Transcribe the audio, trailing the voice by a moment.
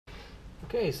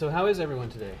Okay, so how is everyone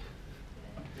today?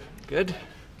 Good?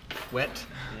 Wet?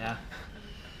 Yeah.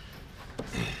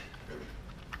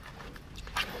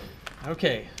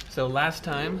 Okay, so last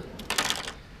time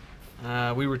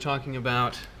we were talking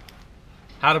about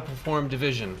how to perform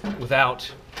division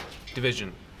without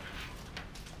division.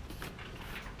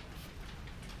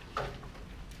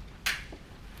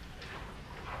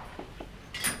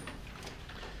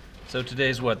 So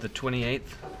today's what, the 28th?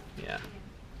 Yeah.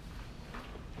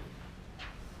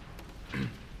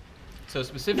 So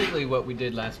specifically what we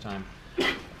did last time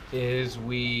is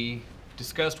we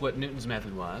discussed what Newton's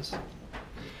method was,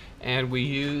 and we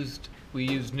used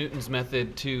Newton's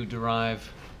method to derive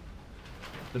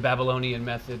the Babylonian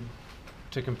method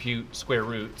to compute square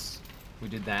roots. We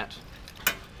did that.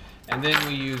 And then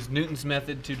we used Newton's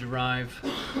method to derive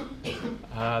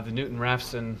the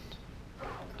Newton-Raphson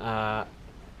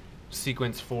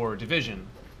sequence for division.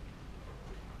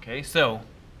 Okay, so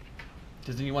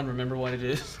does anyone remember what it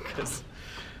is?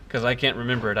 Because I can't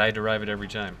remember it. I derive it every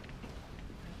time.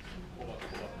 Hold up.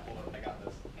 I got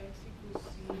this.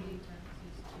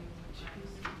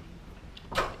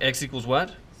 X equals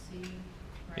what? C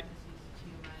parentheses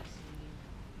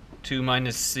 2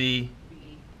 minus C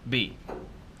B.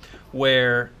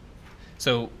 Where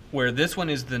this one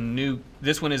is the new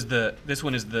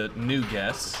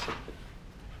guess.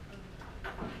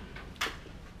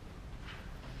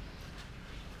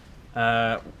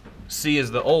 C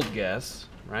is the old guess,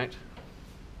 right?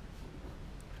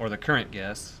 Or the current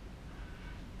guess.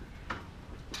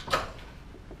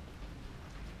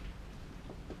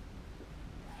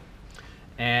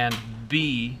 And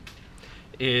B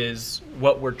is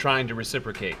what we're trying to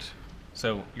reciprocate.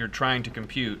 So you're trying to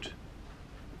compute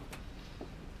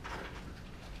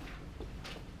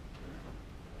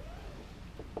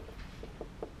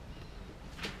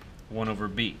one over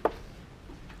B.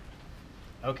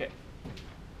 Okay.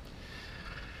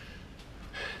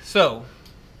 So,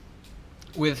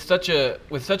 with such a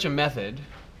method,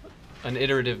 an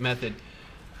iterative method,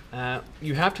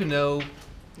 you have to know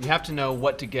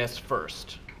what to guess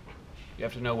first. You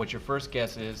have to know what your first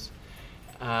guess is.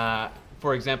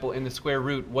 For example, in the square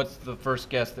root, what's the first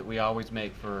guess that we always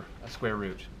make for a square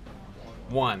root?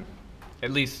 1.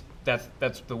 At least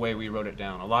that's the way we wrote it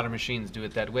down. A lot of machines do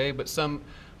it that way, but some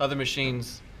other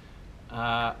machines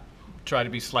try to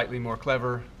be slightly more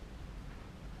clever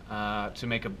to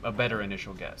make a better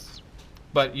initial guess.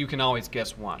 But you can always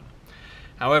guess 1.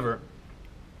 However,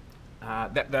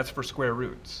 that's for square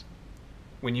roots.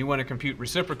 When you want to compute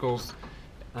reciprocals,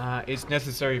 it's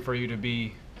necessary for you to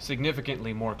be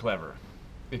significantly more clever.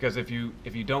 Because if you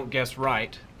don't guess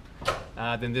right,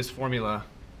 then this formula,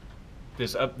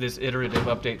 this iterative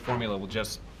update formula will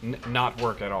just not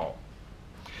work at all.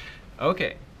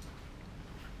 Okay.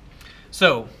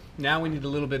 So now we need a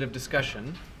little bit of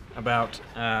discussion about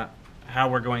how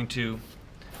we're going to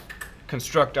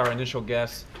construct our initial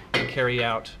guess and carry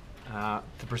out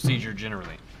the procedure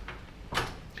generally.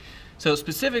 So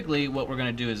specifically, what we're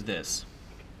going to do is this.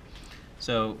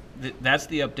 So that's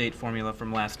the update formula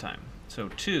from last time. So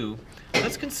 2,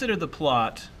 let's consider the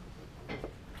plot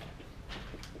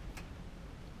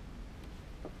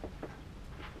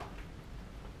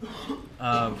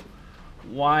of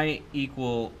y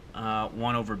equal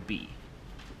 1 over b.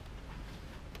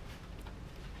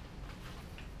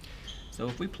 So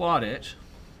if we plot it,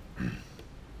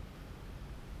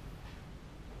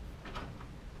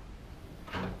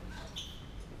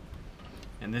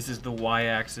 and this is the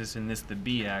y-axis and this the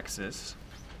b-axis,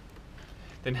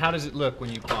 then how does it look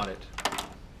when you plot it?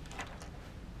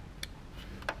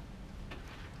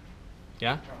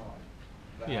 Yeah?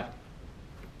 Yeah.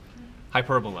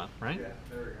 Hyperbola, right? Yeah,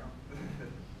 there we go.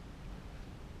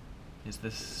 Is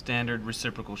the standard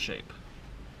reciprocal shape.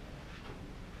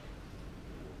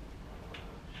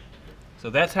 So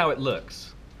that's how it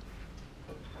looks,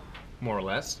 more or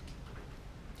less.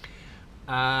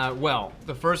 Well,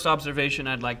 the first observation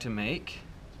I'd like to make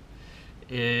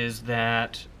is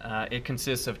that it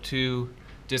consists of 2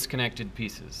 disconnected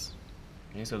pieces.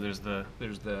 Okay, so there's the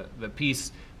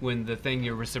piece when the thing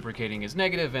you're reciprocating is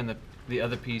negative, and the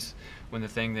other piece when the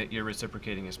thing that you're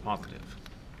reciprocating is positive.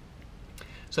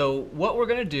 So what we're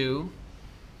going to do,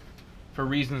 for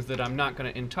reasons that I'm not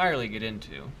going to entirely get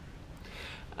into,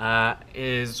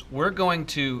 is we're going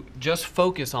to just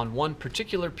focus on one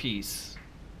particular piece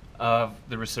of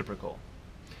the reciprocal.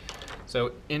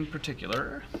 So in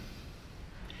particular,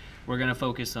 we're going to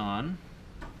focus on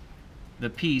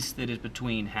the piece that is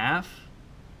between 1/2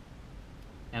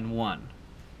 and 1.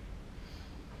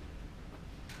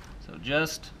 So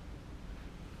just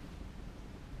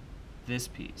this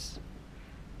piece.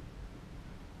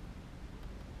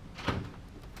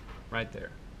 right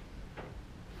there.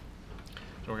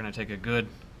 So we're going to take a good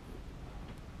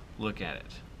look at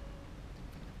it.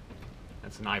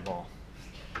 That's an eyeball.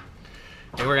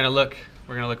 Okay, we're going to look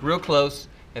real close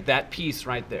at that piece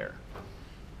right there.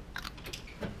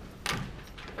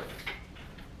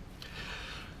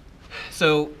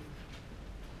 So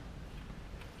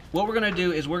what we're going to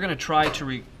do is we're going to try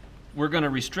to we're going to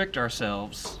restrict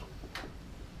ourselves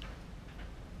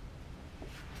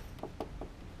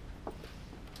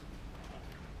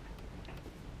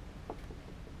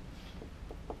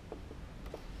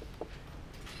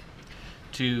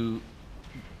to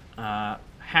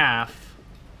half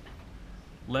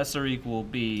less or equal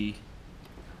b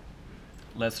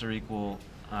less or equal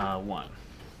 1.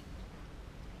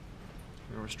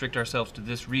 We'll restrict ourselves to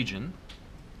this region.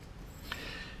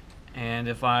 And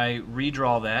if I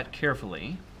redraw that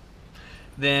carefully,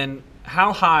 then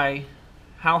how high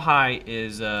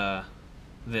is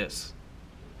this?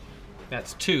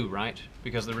 That's 2, right?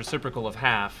 Because the reciprocal of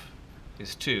half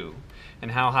is 2. And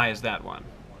how high is that one?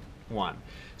 1.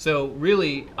 So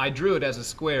really, I drew it as a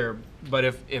square, but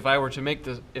if I were to make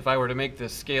the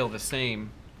scale the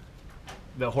same,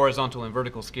 the horizontal and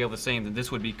vertical scale the same, then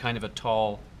this would be kind of a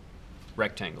tall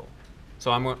rectangle.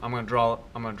 So I'm going to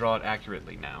draw it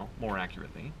accurately now, more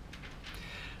accurately.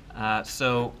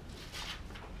 So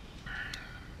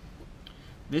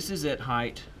this is at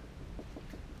height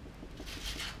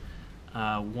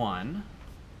 1,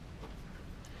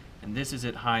 and this is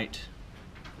at height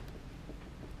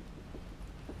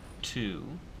 2,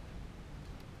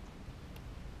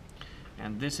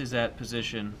 and this is at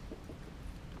position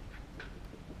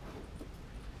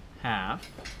half,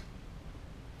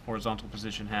 horizontal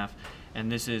position half, and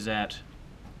this is at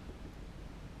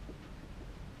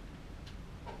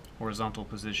horizontal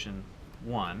position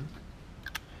 1.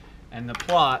 And the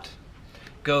plot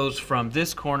goes from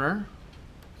this corner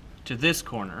to this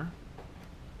corner.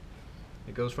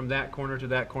 It goes from that corner to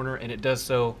that corner, and it does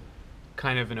so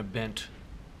kind of in a bent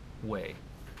way.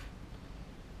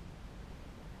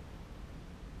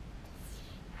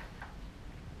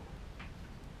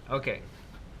 Okay.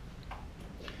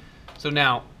 So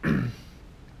now,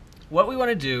 what we want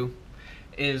to do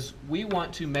is we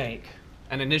want to make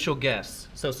an initial guess.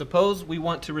 So suppose we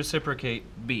want to reciprocate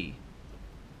b.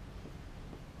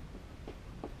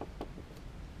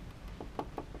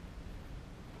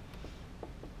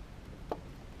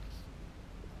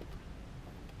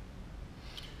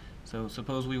 So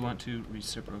suppose we want to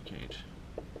reciprocate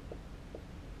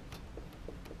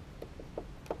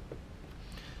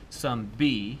some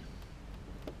b,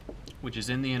 which is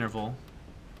in the interval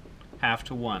half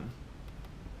to 1.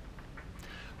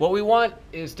 What we want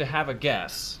is to have a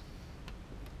guess.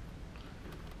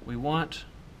 We want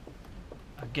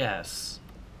a guess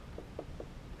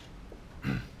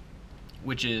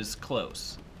which is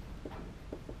close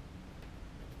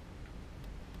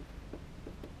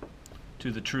to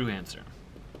the true answer.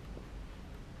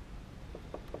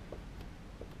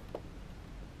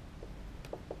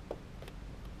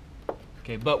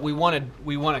 Okay, but we want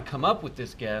to come up with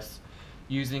this guess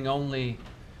using only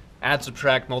add,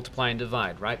 subtract, multiply, and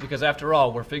divide, right? Because after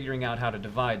all, we're figuring out how to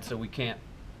divide, so we can't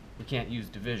use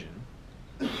division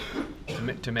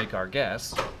to make our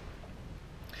guess.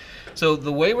 So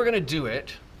the way we're going to do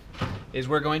it is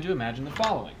we're going to imagine the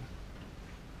following.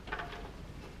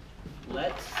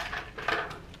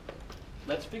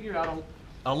 Let's figure out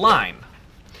a line.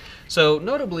 So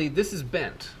notably, this is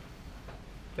bent.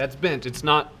 That's bent. It's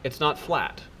not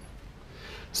flat.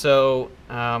 So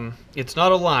it's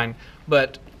not a line.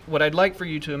 But what I'd like for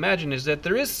you to imagine is that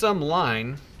there is some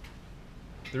line.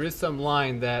 There is some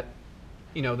line that,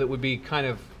 that would be kind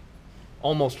of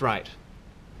almost right.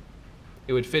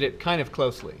 It would fit it kind of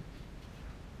closely.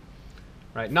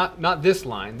 Right? Not this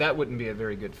line. That wouldn't be a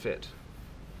very good fit.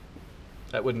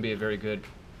 That wouldn't be a very good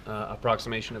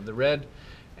approximation of the red.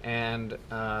 And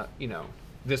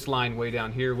this line way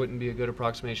down here wouldn't be a good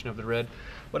approximation of the red.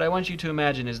 What I want you to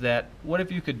imagine is that, what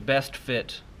if you could best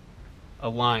fit a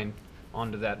line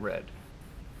onto that red?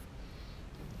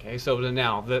 Okay, so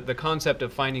now, the concept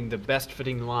of finding the best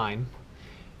fitting line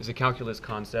is a calculus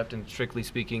concept, and strictly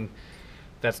speaking,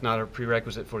 that's not a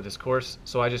prerequisite for this course.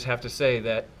 So I just have to say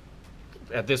that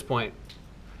at this point,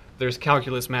 there's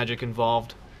calculus magic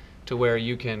involved to where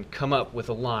you can come up with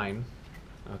a line,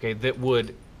 okay, that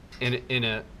would, in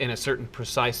a certain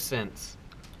precise sense,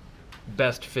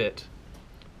 best fit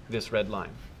this red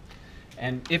line.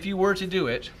 And if you were to do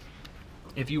it,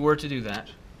 if you were to do that,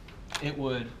 it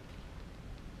would,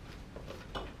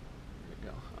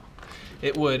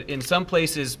 it would in some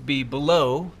places be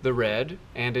below the red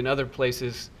and in other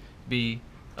places be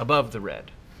above the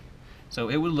red. So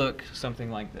it would look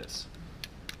something like this.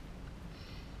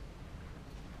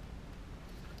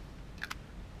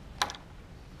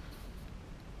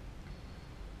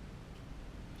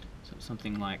 So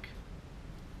something like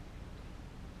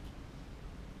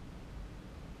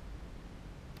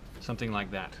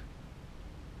that.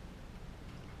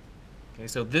 Okay,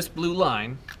 so this blue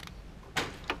line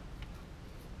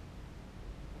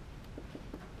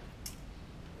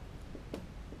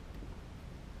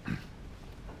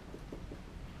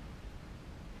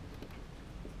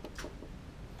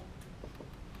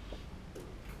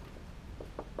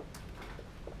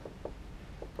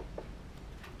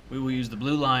we will use the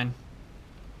blue line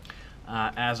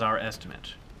as our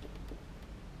estimate.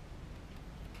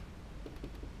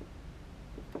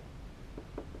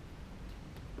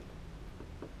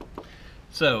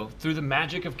 So, through the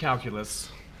magic of calculus,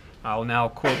 I'll now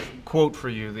quote for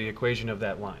you the equation of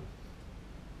that line.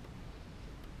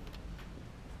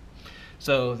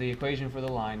 So, the equation for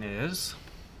the line is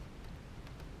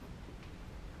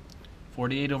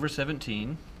 48 over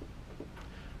 17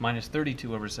 minus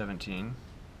 32 over 17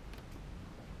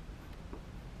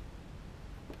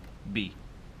 B.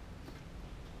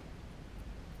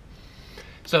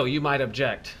 So you might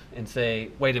object and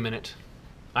say, wait a minute.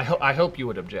 I hope you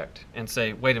would object and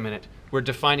say, wait a minute, we're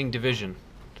defining division.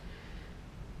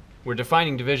 We're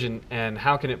defining division, and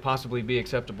how can it possibly be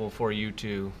acceptable for you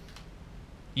to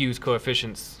use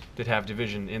coefficients that have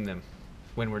division in them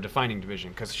when we're defining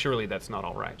division? Because surely that's not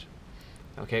all right.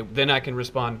 Okay, then I can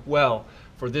respond, well,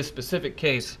 for this specific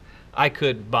case, I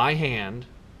could by hand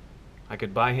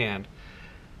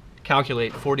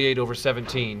calculate 48 over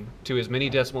 17 to as many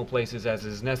decimal places as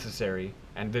is necessary,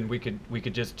 and then we could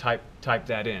just type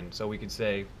that in. So we could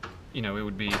say, you know, it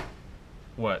would be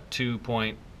what, 2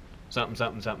 point something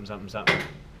something something something something,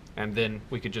 and then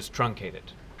we could just truncate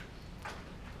it.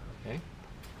 Okay,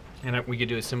 and we could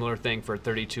do a similar thing for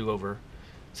 32 over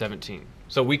 17.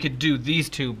 So we could do these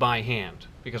two by hand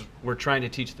because we're trying to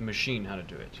teach the machine how to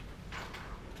do it.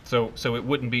 So it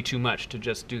wouldn't be too much to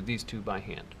just do these two by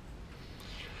hand.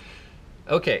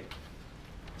 Okay,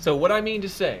 so what I mean to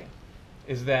say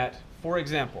is that, for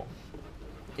example,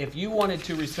 if you wanted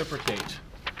to reciprocate,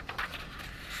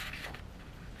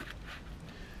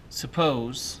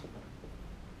 suppose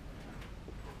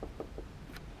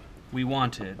we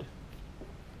wanted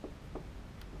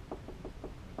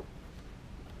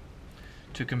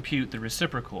to compute the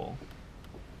reciprocal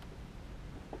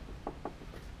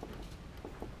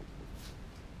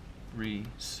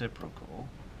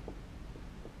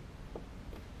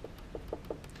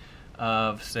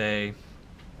of, say,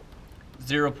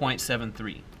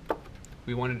 0.73.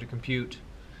 We wanted to compute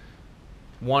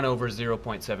 1 over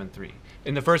 0.73.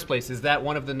 In the first place, is that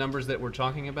one of the numbers that we're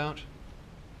talking about?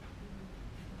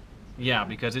 Yeah,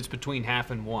 because it's between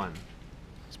half and 1.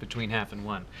 It's between half and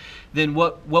 1. Then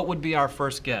what would be our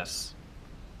first guess?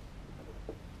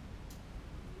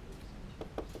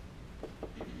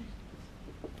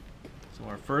 So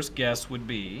our first guess would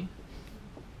be,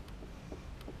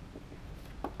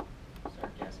 Does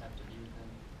our guess have to be within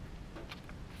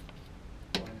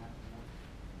 1.5 and 1?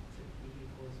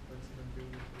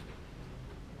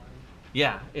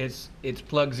 yeah, it's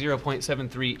plug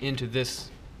 0.73 into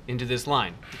this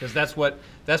line, because that's what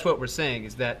we're saying,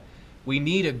 is that we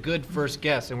need a good first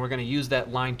guess, and we're going to use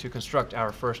that line to construct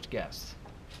our first guess.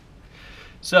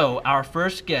 So our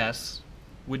first guess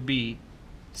would be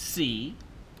C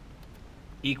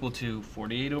equal to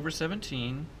 48 over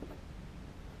 17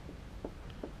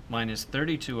 minus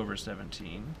 32 over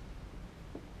 17,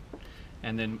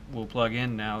 and then we'll plug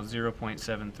in now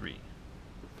 0.73.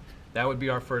 That would be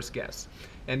our first guess.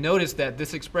 And notice that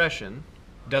this expression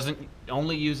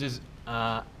only uses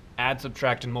add,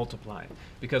 subtract, and multiply,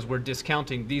 because we're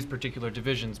discounting these particular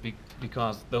divisions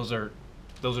because those are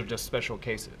just special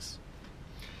cases.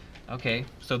 Okay,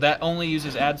 so that only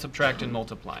uses add, subtract, and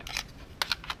multiply.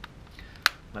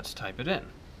 Let's type it in.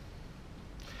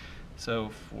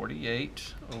 So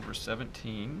 48 over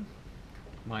 17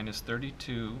 minus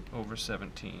 32 over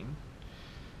 17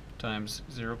 times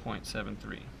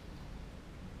 0.73.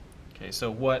 Okay,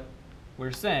 so what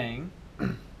we're saying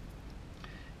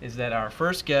is that our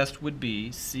first guess would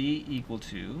be C equal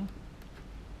to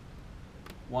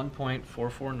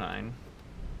 1.449,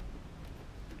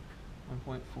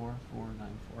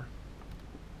 1.4494,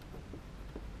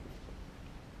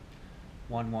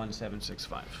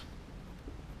 11765.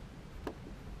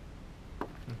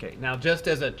 Okay, now just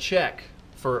as a check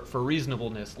for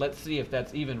reasonableness, let's see if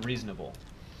that's even reasonable.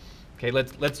 Okay,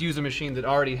 let's use a machine that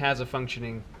already has a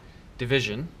functioning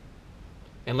division,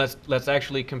 and let's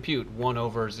actually compute 1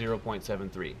 over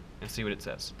 0.73 and see what it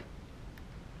says.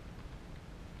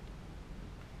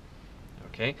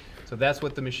 Okay, so that's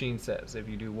what the machine says if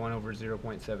you do 1 over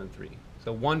 0.73.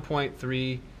 So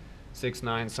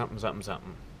 1.369 something something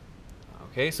something.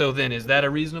 Okay, so then is that a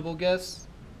reasonable guess?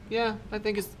 Yeah, I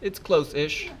think it's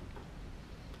close-ish.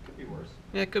 Could be worse.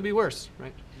 Yeah, it could be worse,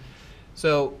 right?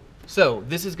 So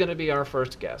this is going to be our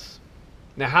first guess.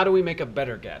 Now, how do we make a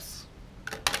better guess?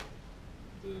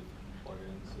 We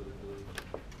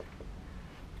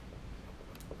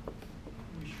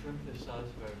shrink the size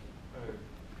of our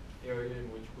area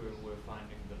in which we're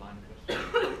finding the line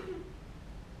cluster.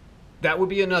 That would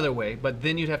be another way, but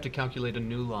then you'd have to calculate a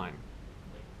new line.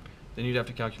 Then you'd have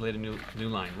to calculate a new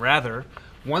line. Rather,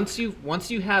 once you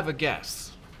have a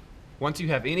guess, once you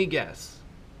have any guess,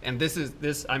 and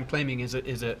this I'm claiming is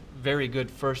a very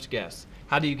good first guess.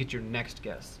 How do you get your next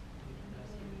guess?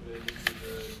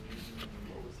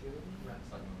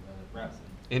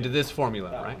 Into this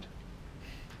formula, right?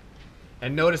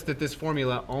 And notice that this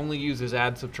formula only uses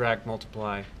add, subtract,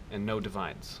 multiply, and no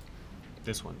divides.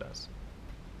 This one does.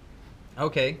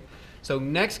 Okay, so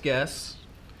next guess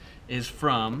is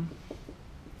from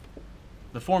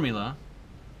the formula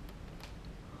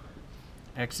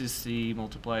x is c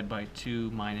multiplied by 2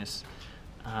 minus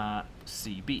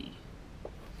cb,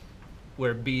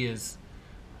 where b is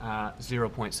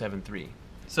 0.73.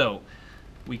 So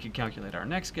we could calculate our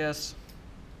next guess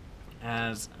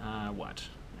as what?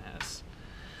 As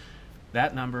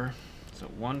that number, so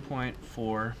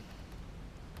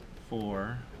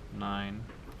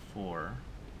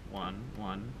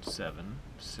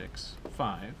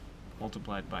 1.449411765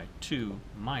 multiplied by 2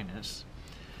 minus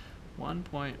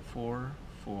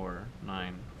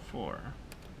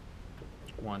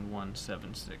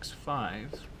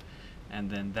 1.449411765, and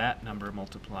then that number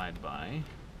multiplied by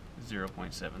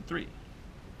 0.73.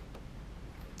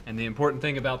 And the important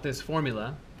thing about this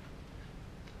formula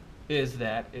is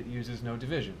that it uses no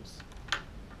divisions.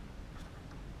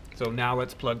 So now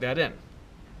let's plug that in.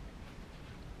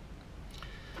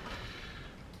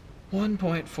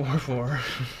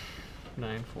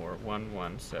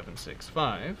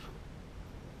 1.449411765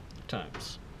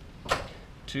 times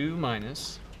 2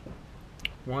 minus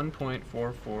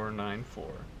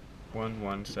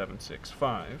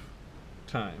 1.449411765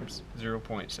 times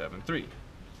 0.73.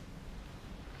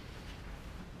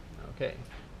 Okay,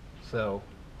 so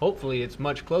hopefully it's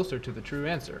much closer to the true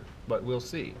answer, but we'll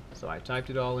see. So I typed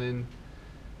it all in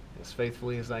as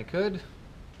faithfully as I could,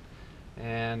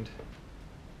 and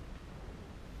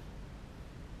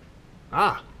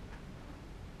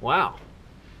wow.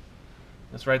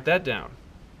 Let's write that down.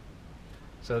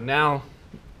 So now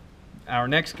our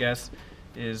next guess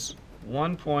is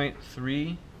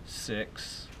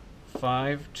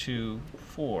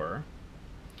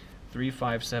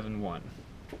 1.365243571.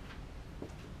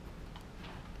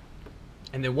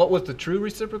 And then what was the true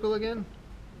reciprocal again?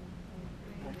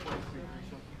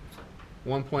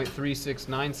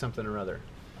 1.369 something or other.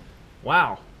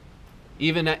 Wow.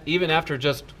 Even after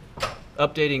just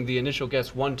updating the initial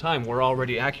guess one time, we're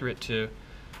already accurate to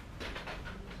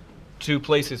 2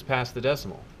 places past the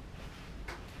decimal.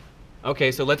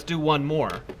 Okay, so let's do one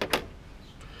more.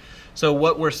 So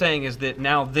what we're saying is that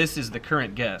now this is the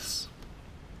current guess.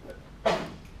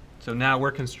 So now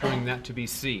we're construing that to be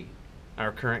C,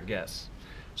 our current guess.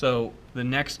 So the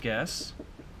next guess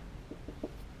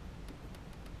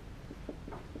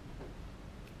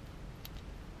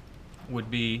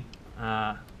would be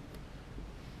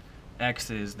x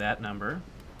is that number,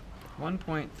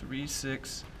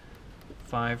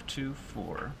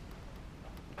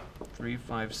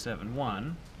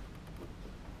 1.365243571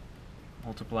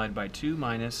 multiplied by 2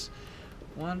 minus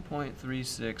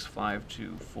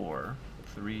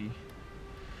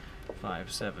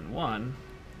 1.365243571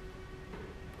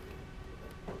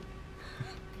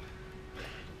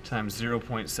 times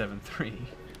 0.73.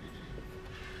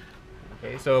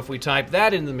 Okay, so if we type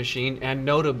that in the machine, and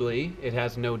notably it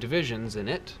has no divisions in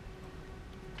it,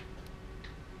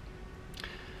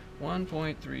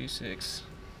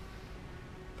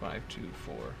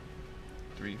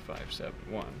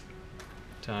 1.365243571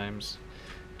 times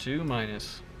 2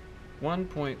 minus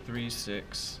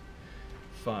 1.365243571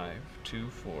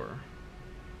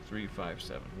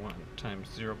 times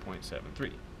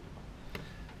 0.73.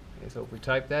 Okay, so if we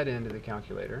type that into the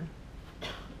calculator,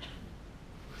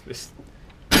 this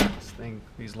thing,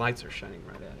 these lights are shining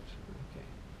right at it.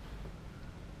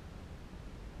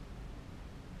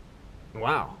 Okay.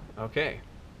 Wow. Okay.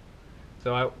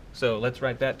 So let's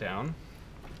write that down.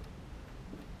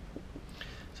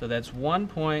 So that's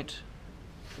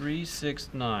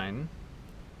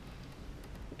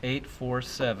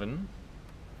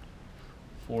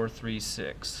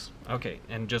 1.369847,436. Okay,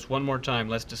 and just one more time,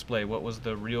 let's display what was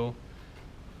the real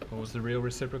What was the real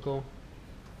reciprocal?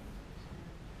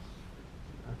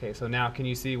 Okay, so now can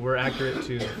you see we're accurate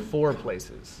to 4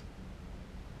 places?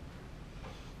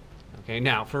 Okay,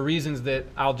 now for reasons that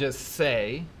I'll just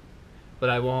say, but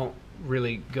I won't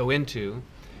really go into,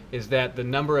 is that the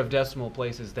number of decimal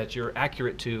places that you're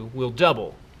accurate to will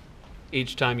double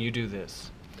each time you do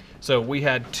this. So we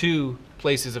had 2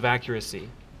 places of accuracy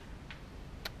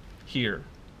here.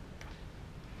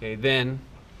 Okay, then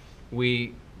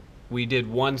we did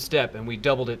 1 step and we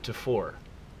doubled it to 4.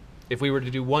 If we were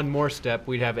to do 1 more step,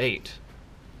 we'd have 8.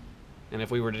 And if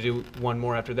we were to do 1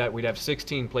 more after that, we'd have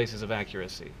 16 places of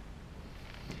accuracy.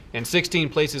 And 16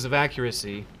 places of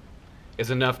accuracy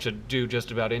is enough to do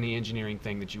just about any engineering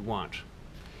thing that you want.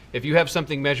 If you have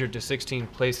something measured to 16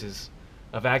 places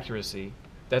of accuracy,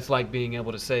 that's like being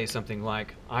able to say something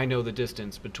like, I know the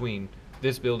distance between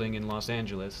this building in Los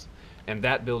Angeles and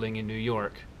that building in New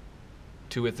York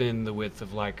to within the width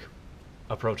of like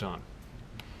a proton.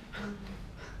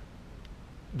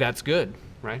 That's good,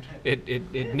 right?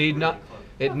 It need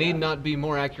not be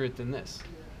more accurate than this.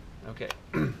 Okay.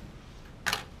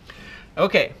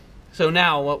 Okay. So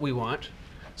now what we want.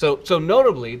 So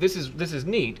notably, this is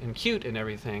neat and cute and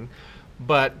everything,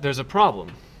 but there's a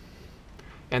problem.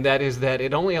 And that is that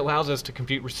it only allows us to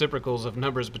compute reciprocals of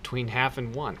numbers between 1/2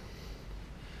 and 1.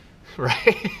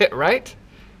 Right? Right?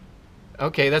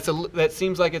 Okay, that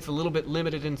seems like it's a little bit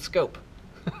limited in scope.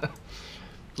 A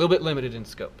little bit limited in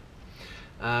scope.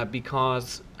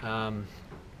 Because, well,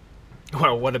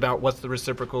 what's the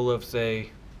reciprocal of, say,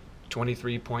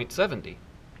 23.70?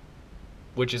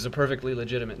 Which is a perfectly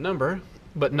legitimate number,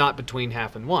 but not between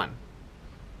 1/2 and 1.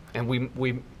 And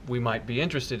we might be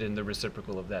interested in the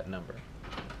reciprocal of that number.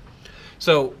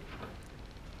 So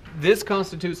this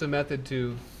constitutes a method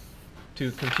to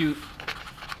compute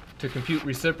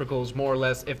reciprocals more or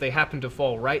less if they happen to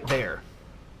fall right there.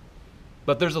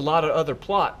 But there's a lot of other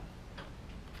plot,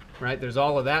 right? There's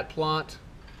all of that plot.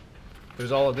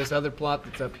 There's all of this other plot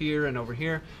that's up here and over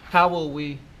here. How will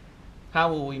we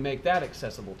make that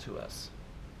accessible to us?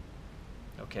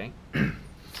 Okay.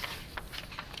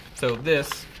 So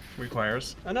this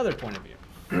requires another point of view.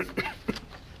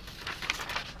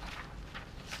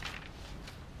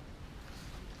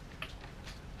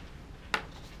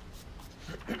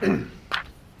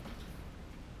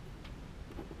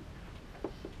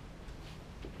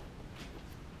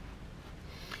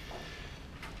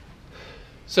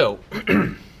 So,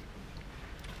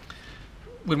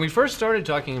 when we first started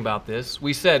talking about this,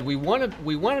 we said we want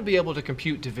to be able to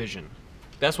compute division.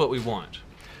 That's what we want.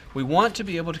 We want to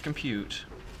be able to compute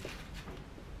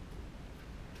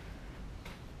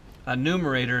a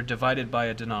numerator divided by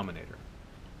a denominator.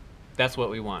 That's what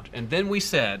we want. And then we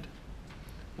said,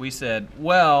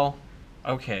 well,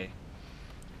 okay,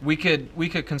 we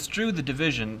could construe the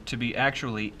division to be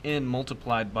actually n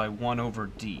multiplied by 1 over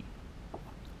d.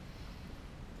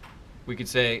 We could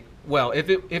say, well, if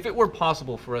it were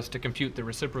possible for us to compute the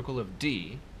reciprocal of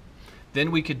d,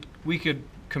 then we could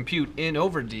compute n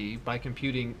over d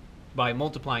by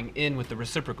multiplying n with the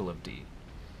reciprocal of d.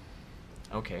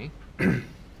 Okay.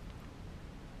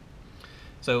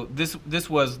 So this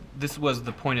was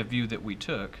the point of view that we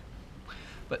took.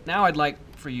 But now I'd like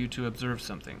for you to observe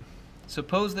something.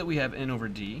 Suppose that we have n over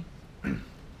d,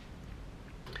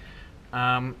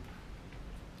 and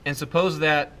suppose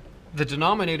that the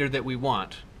denominator that we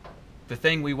want, the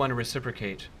thing we want to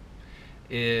reciprocate,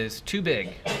 is too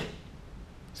big.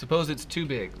 Suppose it's too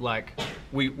big, like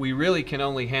we really can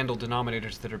only handle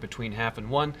denominators that are between 1/2 and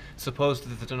 1. Suppose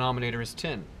that the denominator is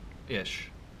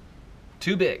 10-ish.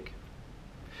 Too big.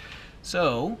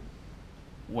 So,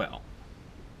 well,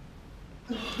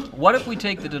 what if we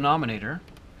take the denominator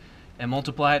and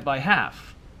multiply it by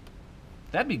 1/2?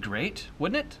 That'd be great,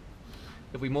 wouldn't it?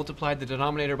 If we multiplied the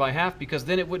denominator by 1/2, because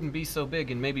then it wouldn't be so big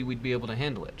and maybe we'd be able to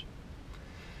handle it.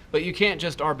 But you can't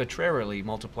just arbitrarily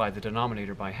multiply the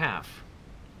denominator by 1/2,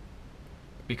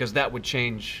 because that would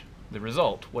change the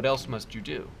result. What else must you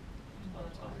do?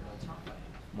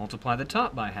 Multiply the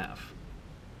top by 1/2.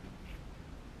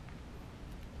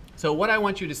 So what I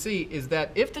want you to see is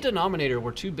that if the denominator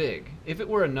were too big, if it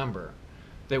were a number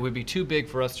that would be too big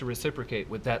for us to reciprocate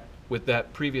with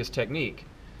that previous technique,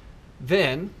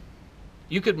 then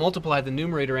you could multiply the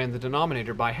numerator and the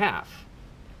denominator by 1/2,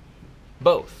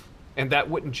 both, and that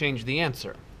wouldn't change the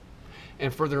answer.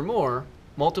 And furthermore,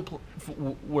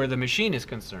 where the machine is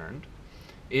concerned,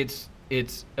 it's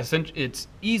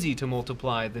easy to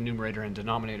multiply the numerator and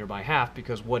denominator by 1/2,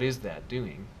 because what is that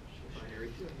doing?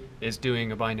 It's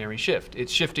doing a binary shift.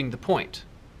 It's shifting the point.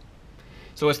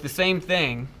 So it's the same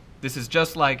thing. This is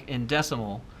just like in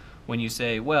decimal when you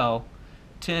say, well,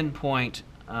 10.0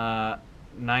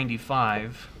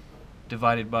 95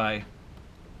 divided by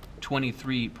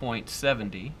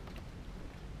 23.70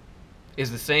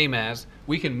 is the same as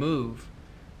we can move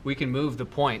the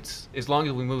points as long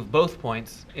as we move both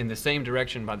points in the same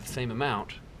direction by the same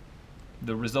amount.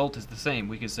 The result is the same.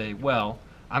 We could say, well,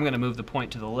 I'm going to move the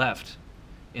point to the left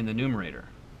in the numerator.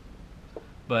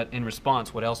 But in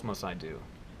response, what else must I do?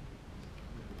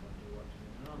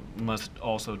 Must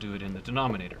also do it in the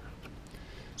denominator.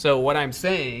 So what I'm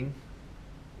saying,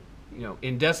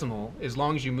 in decimal, as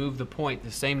long as you move the point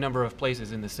the same number of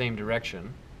places in the same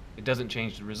direction, it doesn't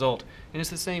change the result. And it's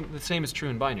the same is true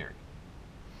in binary.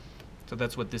 So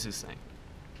that's what this is saying.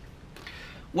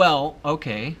 Well,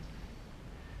 okay.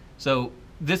 So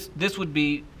this would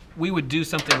be, we would do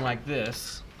something like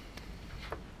this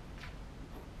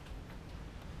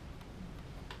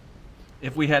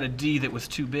if we had a d that was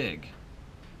too big.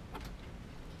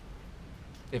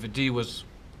 If the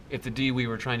d we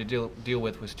were trying to deal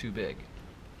with was too big.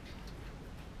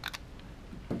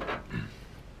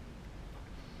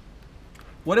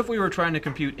 What if we were trying to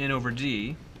compute n over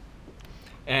d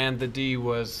and the d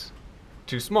was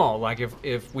too small, like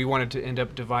if we wanted to end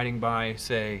up dividing by,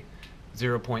 say,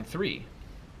 0.3?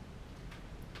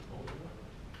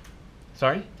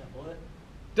 Sorry? Double it.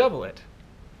 Double it.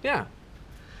 Yeah.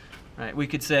 Right. We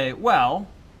could say, well,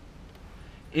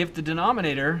 if the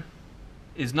denominator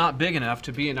is not big enough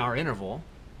to be in our interval,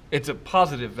 it's a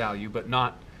positive value, but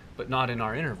not in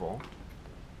our interval.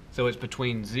 So it's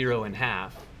between 0 and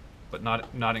half, but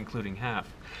not including half.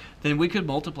 Then we could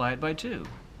multiply it by 2.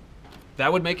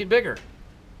 That would make it bigger.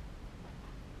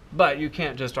 But you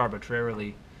can't just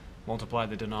arbitrarily multiply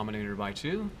the denominator by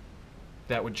 2.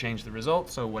 That would change the result,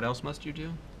 so what else must you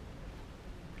do?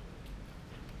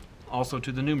 Also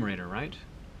to the numerator, right?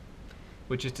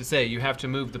 Which is to say, you have to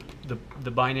move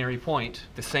the binary point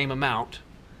the same amount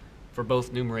for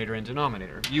both numerator and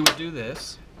denominator. You would do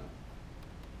this.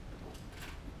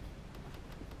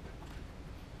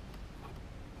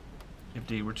 If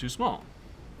d were too small.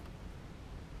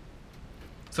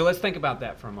 So let's think about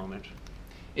that for a moment.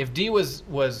 If d was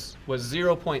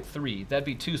 0.3, that'd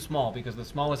be too small because the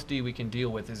smallest d we can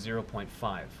deal with is 0.5.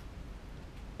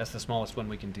 That's the smallest one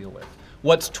we can deal with.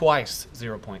 What's twice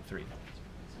 0.3?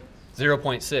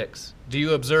 0.6. Do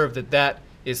you observe that that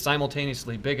is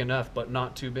simultaneously big enough but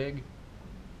not too big?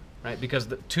 Right? Because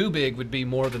too big would be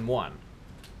more than 1.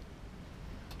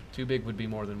 Too big would be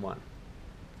more than 1.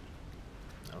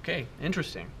 Okay,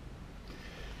 interesting.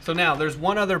 So now there's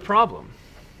one other problem.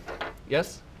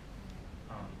 Yes?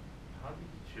 How do you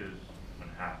choose 1/2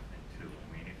 and 2? I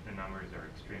mean, if the numbers are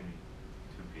extremely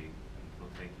too big, it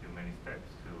will take you many steps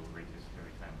to reduce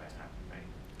every time by half, right?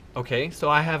 Okay, so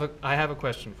I have a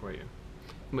question for you.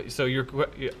 So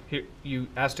you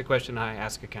asked a question, I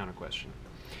ask a counter question.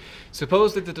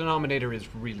 Suppose that the denominator is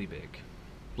really big,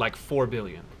 like 4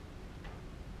 billion.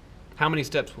 How many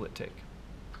steps will it take?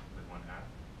 With 1/2?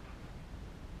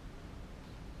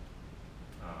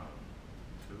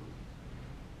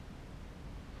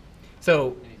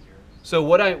 2? So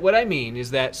what I mean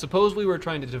is that suppose we were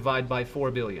trying to divide by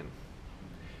 4 billion.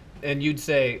 And you'd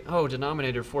say, oh,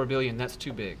 denominator 4 billion, that's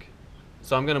too big.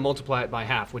 So I'm going to multiply it by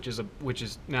half, which is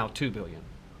now 2 billion,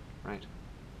 right?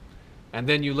 And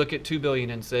then you look at 2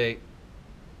 billion and say,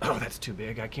 oh, that's too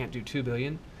big. I can't do 2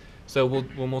 billion. So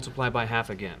we'll multiply by half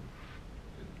again.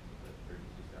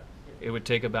 It would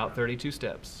take about 32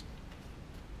 steps.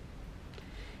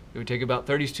 It would take about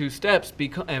 32 steps,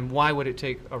 and why would it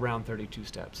take around 32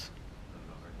 steps?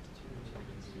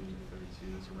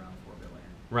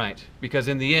 Right, because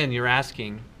in the end you're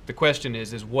asking, the question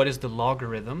is what is the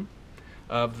logarithm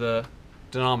of the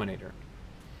denominator?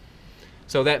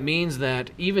 So that means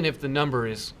that even if the number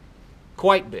is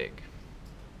quite big,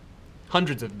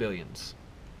 hundreds of billions,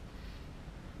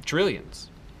 trillions,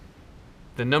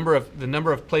 the number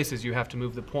of places you have to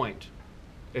move the point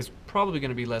is probably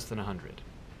going to be less than 100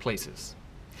 places.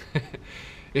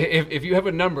 If you have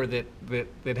a number that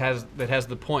has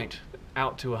the point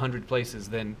out to 100 places,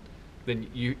 then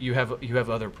you have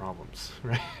other problems,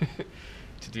 right,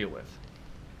 to deal with.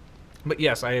 But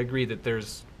yes, I agree that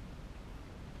there's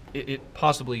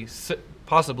possibly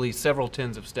several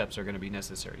tens of steps are going to be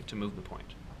necessary to move the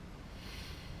point.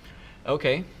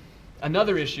 Okay,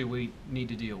 another issue we need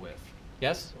to deal with.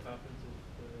 Yes? What happens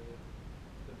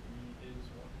if the b is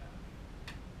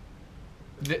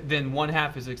 1/2? Then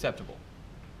 1/2 is acceptable.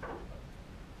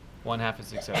 1/2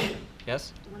 is acceptable.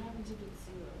 Yes? What happens if it's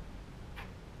 0?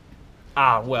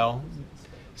 Ah, well,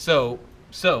 so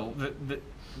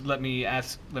let me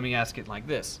ask it like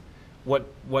this: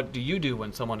 what do you do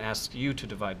when someone asks you to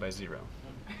divide by 0?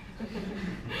 Maybe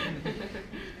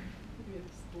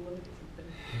it's the limit isn't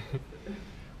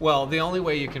Well, the only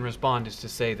way you can respond is to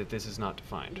say that this is not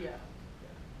defined. Yeah.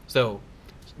 So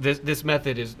this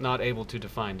method is not able to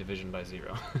define division by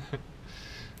 0.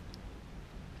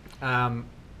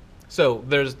 So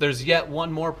there's yet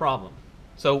one more problem.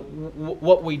 So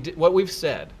what we've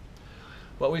said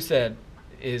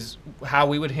is how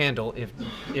we would handle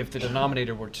if the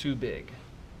denominator were too big.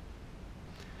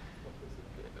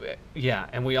 Yeah,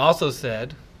 and we also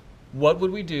said, what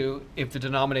would we do if the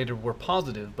denominator were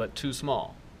positive but too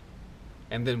small?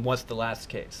 And then what's the last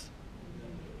case?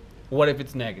 What if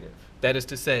it's negative? That is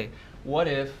to say, what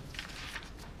if,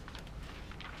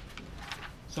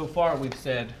 so far we've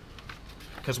said,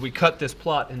 because we cut this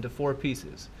plot into 4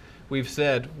 pieces, we've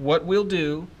said what we'll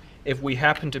do if we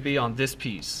happen to be on this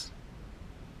piece.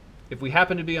 If we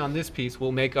happen to be on this piece,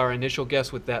 we'll make our initial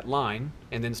guess with that line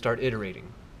and then start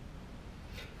iterating.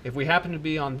 If we happen to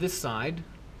be on this side,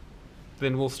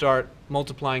 then we'll start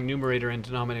multiplying numerator and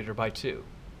denominator by 2.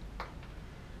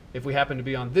 If we happen to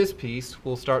be on this piece,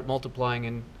 we'll start multiplying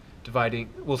and dividing,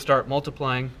 we'll start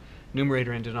multiplying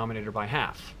numerator and denominator by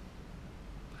half.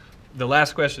 The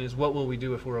last question is, what will we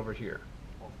do if we're over here?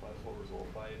 Multiply the whole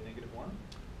result by -1.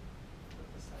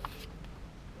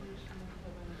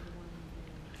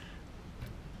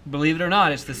 Believe it or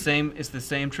not, it's the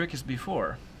same trick as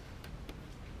before.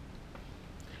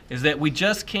 Is that we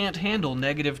just can't handle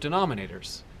negative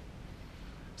denominators.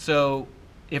 So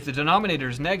if the denominator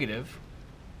is negative,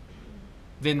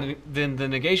 then the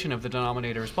negation of the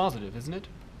denominator is positive, isn't it?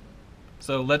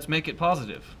 So let's make it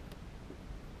positive.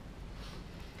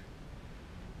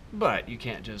 But you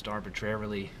can't just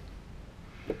arbitrarily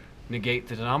negate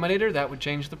the denominator. That would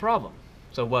change the problem.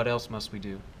 So what else must we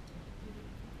do?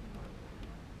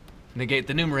 Negate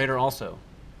the numerator also.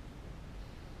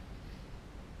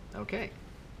 Okay.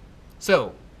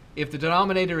 So if the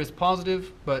denominator is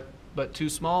positive but too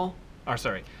small, or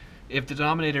sorry, if the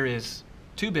denominator is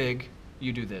too big,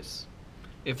 you do this.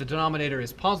 If the denominator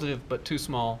is positive but too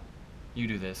small, you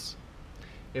do this.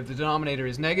 If the denominator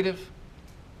is negative,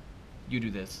 you do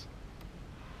this.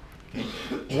 Okay.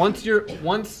 Once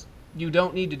you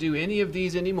don't need to do any of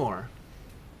these anymore,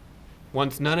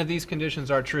 once none of these conditions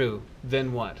are true,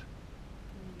 then what?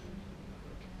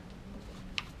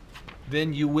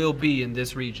 Then you will be in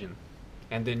this region,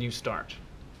 and then you start.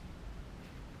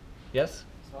 Yes?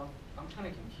 So I'm kind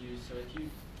of confused. So if you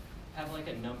have like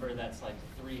a number that's like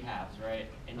 3 halves, right?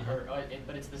 And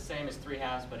but it's the same as 3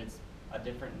 halves, but it's a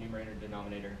different numerator and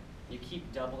denominator. You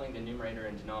keep doubling the numerator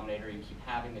and denominator. You keep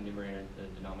having the numerator and the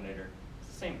denominator. It's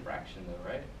the same fraction, though,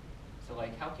 right? So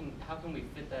like, how can we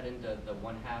fit that into the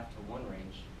 1/2 to 1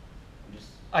 range? I'm just.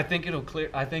 I think it'll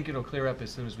clear up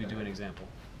as soon as we do an example.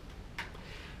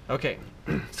 Okay,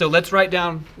 so let's write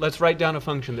down a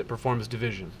function that performs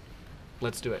division.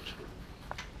 Let's do it.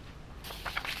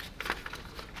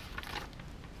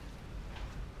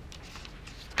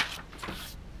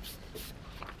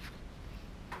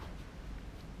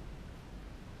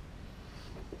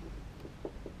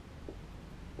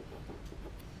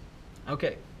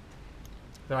 Okay,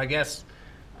 so I guess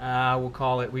we'll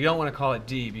call it, we don't want to call it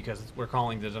D because we're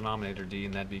calling the denominator D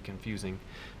and that'd be confusing.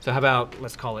 So how about,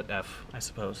 let's call it F, I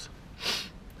suppose.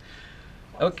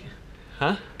 Okay,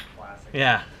 huh? Classic.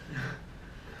 Yeah.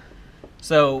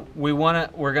 So we're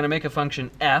going to make a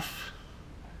function F,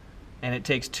 and it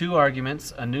takes 2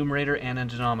 arguments, a numerator and a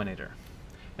denominator.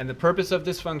 And the purpose of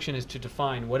this function is to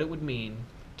define what it would mean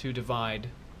to divide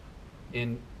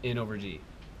in over D.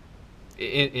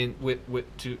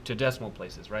 To decimal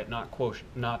places, right? Not quotient,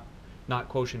 not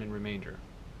quotient and remainder.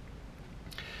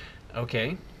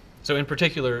 Okay, so in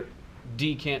particular,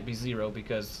 D can't be 0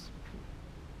 because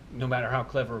no matter how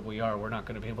clever we are, we're not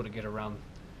going to be able to get around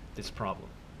this problem.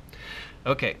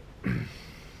 Okay,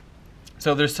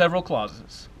 so there's several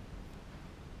clauses.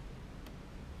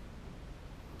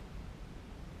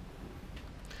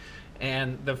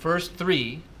 And the first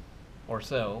 3 or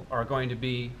so are going to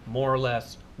be more or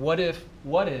less, what if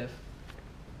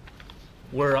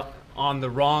we're on the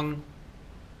wrong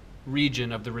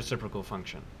region of the reciprocal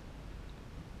function?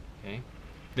 Okay,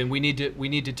 then we need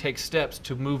to take steps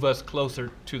to move us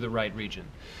closer to the right region.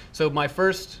 So the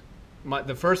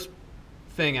first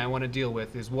thing I want to deal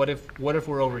with is what if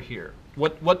we're over here?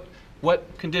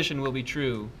 What condition will be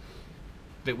true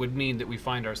that would mean that we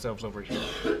find ourselves over here?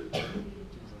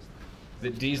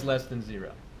 That D is less than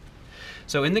 0.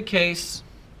 So in the case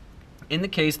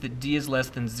that D is less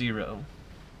than 0,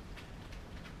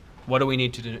 what do we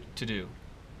need to do?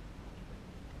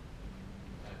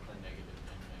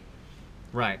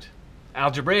 Right.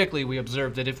 Algebraically, we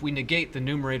observe that if we negate the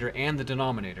numerator and the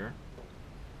denominator,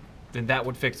 then that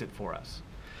would fix it for us.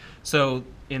 So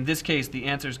in this case, the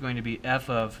answer is going to be f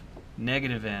of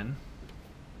negative n,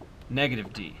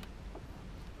 negative d.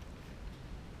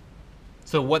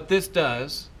 So what this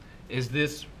does is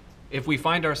this, if we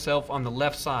find ourselves on the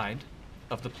left side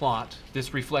of the plot,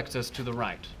 this reflects us to the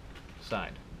right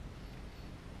side.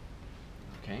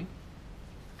 Okay.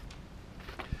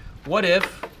 What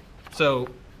if, so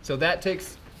that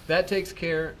takes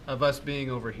care of us being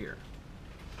over here.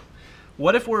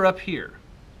 What if we're up here?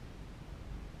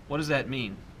 What does that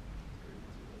mean?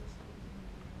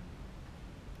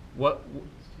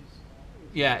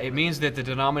 Yeah, it means that the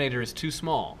denominator is too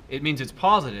small. It means it's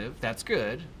positive, that's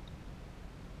good,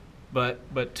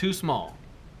 but too small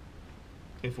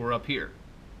if we're up here.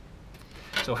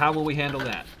 So how will we handle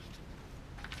that?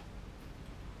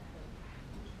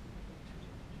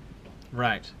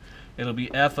 Right. It'll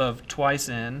be f of twice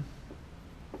n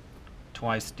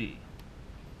twice d.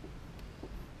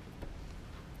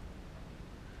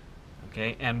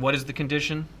 Okay, and what is the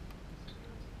condition?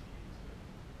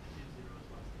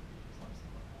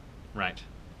 Right.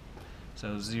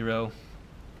 So 0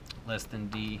 less than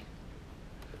d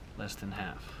less than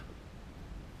half.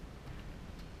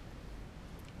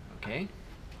 Okay,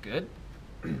 good.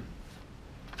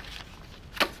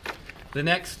 The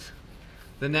next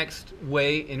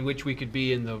way in which we could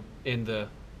be in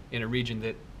a region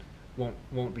that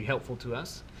won't be helpful to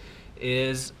us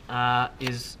is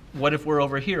what if we're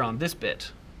over here on this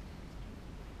bit?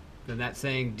 Then that's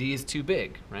saying d is too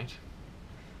big, right?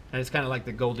 And it's kind of like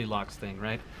the Goldilocks thing,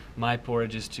 right? My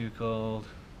porridge is too cold.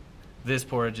 This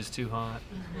porridge is too hot.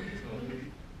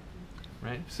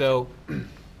 Right? So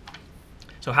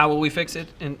how will we fix it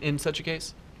in such a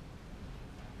case?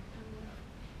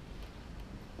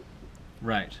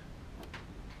 Right.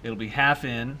 It'll be half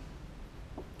n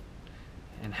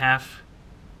and half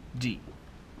d.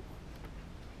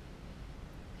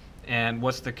 And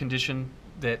what's the condition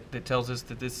that tells us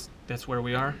that that's where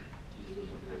we are?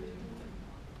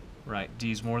 Right,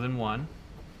 d is more than 1.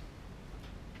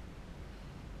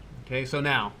 Okay, so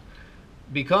now,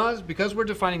 because we're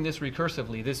defining this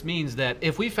recursively, this means that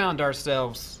if we found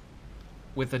ourselves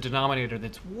with a denominator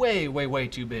that's way, way, way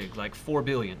too big, like 4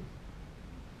 billion,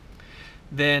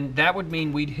 then that would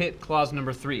mean we'd hit clause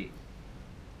number 3,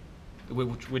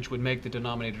 which would make the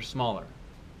denominator smaller.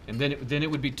 And then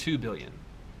it would be 2 billion,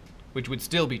 which would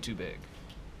still be too big.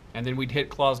 And then we'd hit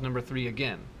clause number 3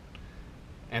 again.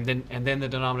 And then the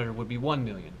denominator would be 1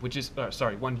 million, which is,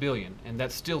 1 billion, and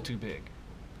that's still too big.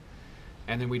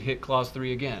 And then we'd hit clause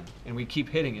 3 again, and we keep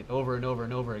hitting it over and over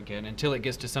and over again until it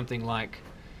gets to something like,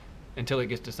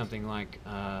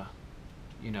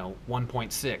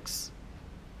 1.6.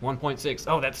 1.6.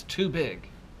 Oh, that's too big.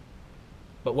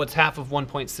 But what's half of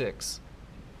 1.6?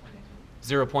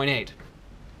 0.8.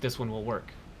 This one will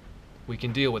work. We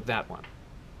can deal with that one.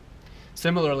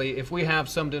 Similarly, if we have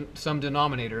some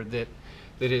denominator that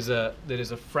is a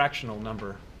fractional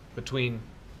number between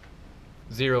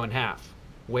 0 and half,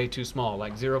 way too small,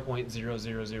 like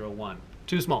 0.0001,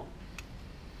 too small,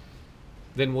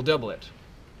 then we'll double it.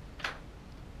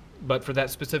 But for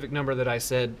that specific number that I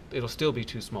said, it'll still be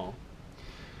too small.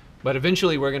 But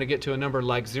eventually we're going to get to a number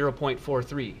like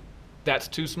 0.43. That's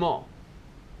too small.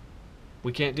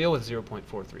 We can't deal with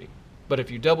 0.43. But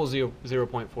if you double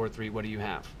 0.43, what do you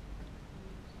have?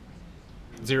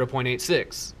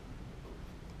 0.86,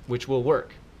 which will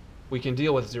work. We can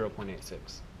deal with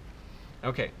 0.86.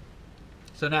 Okay,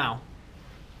 so now,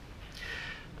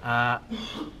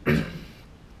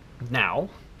 now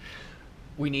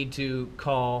we need to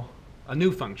call a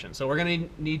new function. So we're going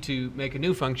to need to make a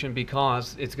new function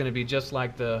because it's going to be just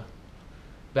like the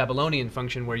Babylonian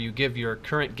function where you give your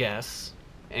current guess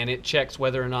and it checks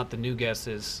whether or not the new guess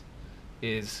is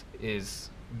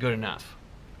good enough.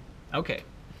 Okay.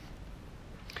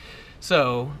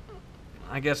 So,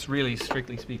 I guess really,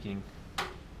 strictly speaking,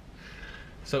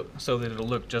 so that it'll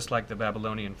look just like the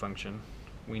Babylonian function,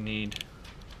 we need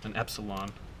an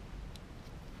epsilon.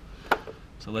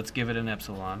 So let's give it an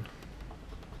epsilon.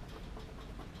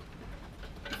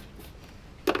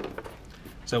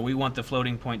 So we want the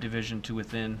floating point division to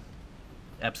within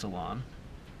epsilon.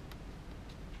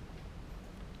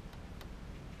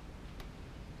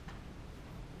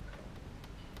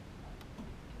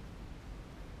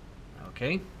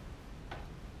 Okay.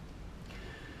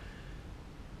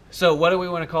 So what do we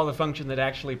want to call the function that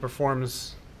actually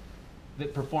performs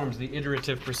the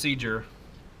iterative procedure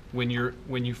when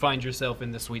you find yourself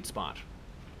in the sweet spot?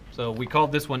 So we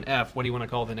called this one f. What do you want to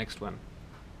call the next one?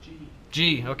 G.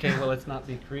 G. Okay, well, let's not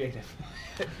be creative.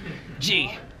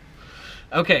 G.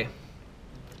 Okay.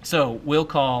 So we'll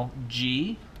call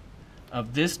G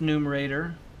of this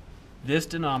numerator, this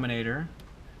denominator,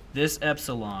 this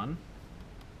epsilon,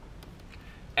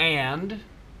 and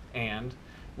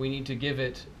we need to give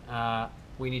it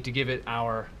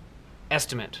our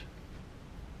estimate.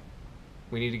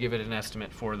 We need to give it an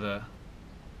estimate for the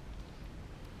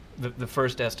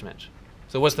first estimate.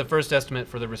 So what's the first estimate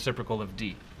for the reciprocal of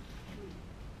D?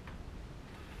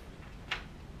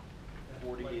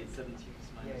 48 17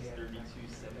 minus 32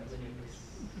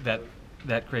 17.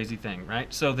 That crazy thing,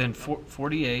 right? So then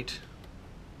 48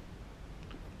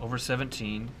 over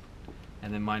 17,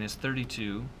 and then minus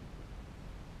 32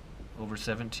 over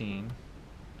 17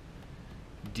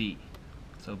 D.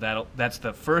 So that's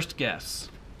the first guess,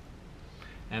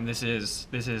 and this is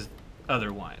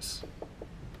otherwise.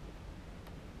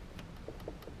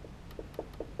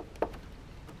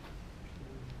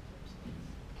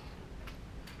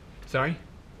 Sorry?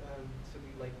 So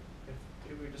we like,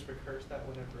 if we just recurse that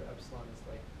whenever epsilon is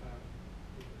like,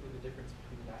 the difference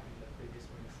between that and the previous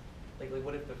ones. Like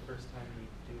what if the first time we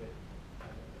do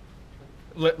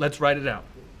it? Let's write it out.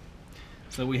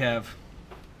 So we have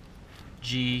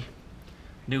G,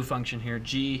 new function here,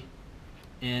 G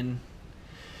in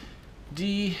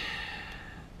D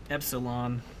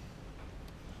epsilon,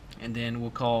 and then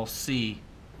we'll call C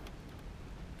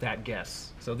that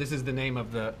guess. So this is the name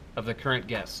of the current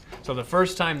guess. So the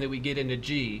first time that we get into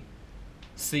G,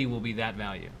 C will be that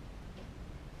value.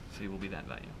 C will be that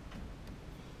value.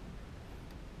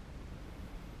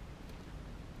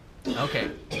 Okay.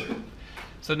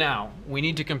 So now we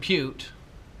need to compute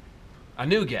a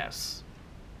new guess.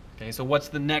 Okay, so what's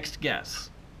the next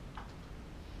guess?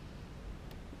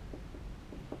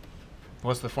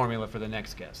 What's the formula for the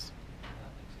next guess?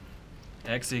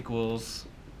 X equals...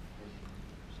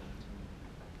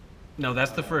 No,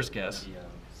 that's the first guess. C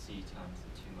times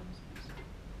the 2 minus B.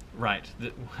 Right.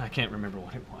 I can't remember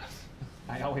what it was.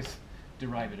 I always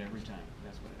derive it every time.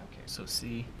 That's what. Okay. So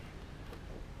C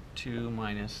 2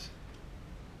 minus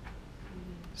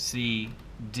C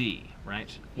D.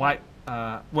 Right. Why?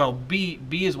 Well, B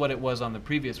is what it was on the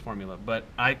previous formula, but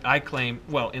I claim,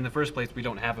 well, in the first place we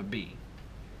don't have a B.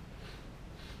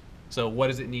 So what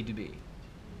does it need to be? It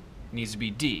needs to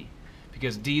be D,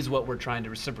 because D is what we're trying to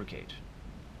reciprocate.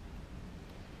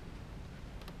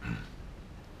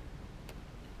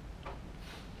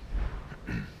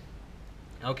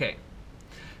 Okay,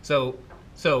 so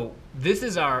this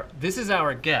is our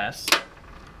guess.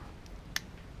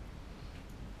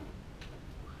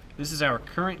 This is our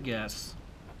current guess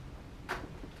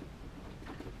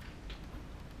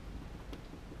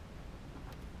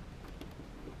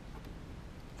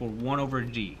for 1 over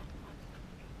D.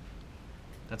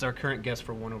 That's our current guess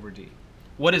for 1 over D.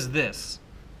 What is this?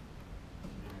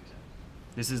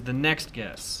 This is the next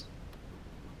guess.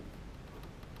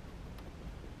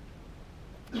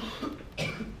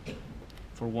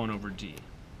 For 1 over D.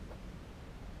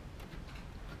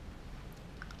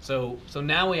 So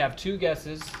now we have two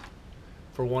guesses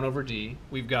for 1 over D.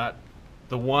 We've got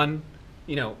the one,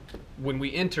 when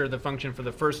we enter the function for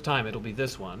the first time, it'll be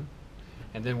this one,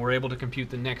 and then we're able to compute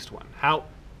the next one.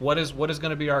 What is going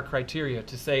to be our criteria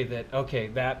to say that, okay,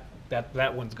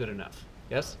 that one's good enough?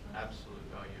 Yes? Absolute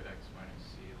value x minus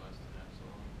c less than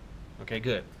epsilon. Okay,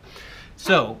 good.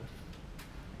 So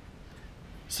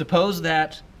suppose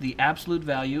that the absolute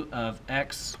value of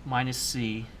x minus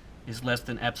c is less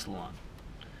than epsilon,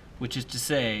 which is to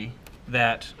say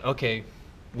that, okay,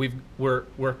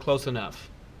 we're close enough.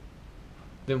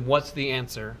 Then what's the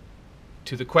answer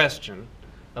to the question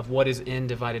of what is n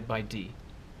divided by d?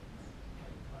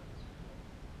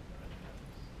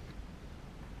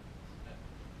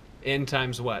 N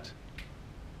times what?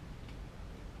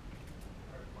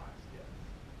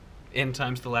 N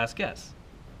times the last guess.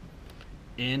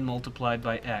 N multiplied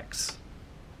by x.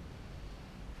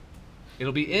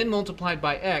 It'll be n multiplied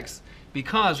by x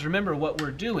because remember what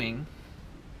we're doing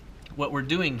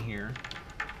here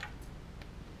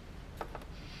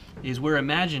is we're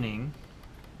imagining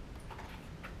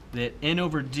that n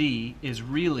over d is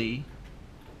really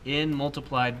n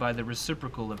multiplied by the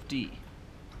reciprocal of d.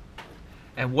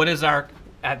 And what is our,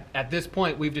 at this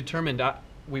point we've determined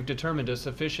a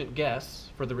sufficient guess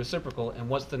for the reciprocal, and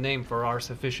what's the name for our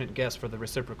sufficient guess for the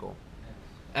reciprocal?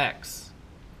 X.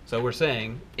 So we're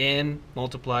saying n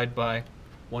multiplied by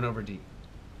 1 over d.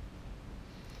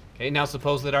 Okay, now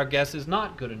suppose that our guess is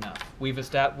not good enough. We've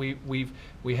said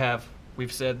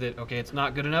that, okay, it's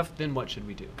not good enough, then what should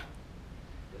we do?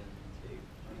 Then take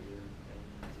either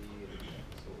n, d,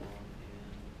 epsilon,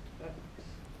 and x.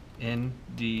 N,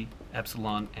 d,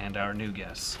 epsilon, and our new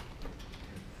guess.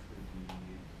 If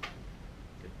the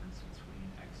difference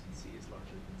between x and c is larger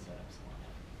than set epsilon.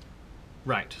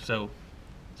 Right, so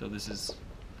this is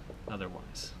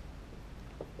otherwise.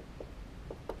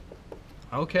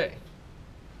 Okay.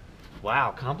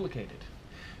 Wow, complicated.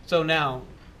 So now,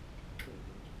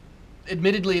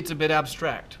 admittedly, it's a bit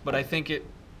abstract, but I think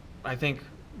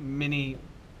many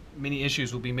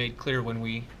issues will be made clear when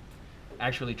we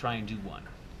actually try and do one.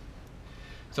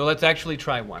 So let's actually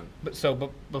try one. But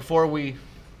before we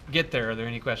get there, are there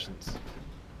any questions?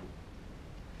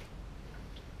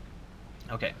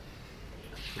 Okay.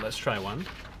 So let's try one.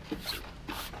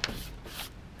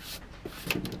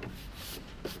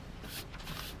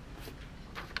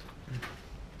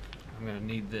 I'm going to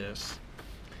need this.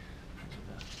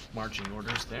 The marching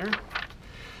orders there.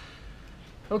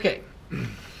 Okay.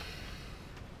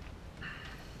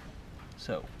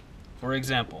 So, for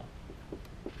example,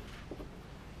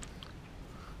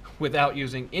 without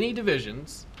using any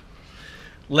divisions,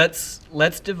 let's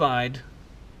divide.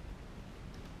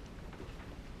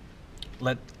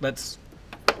 Let's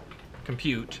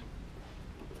compute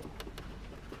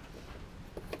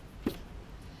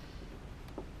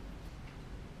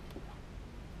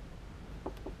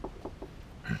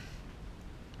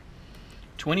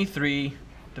 (23)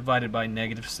 divided by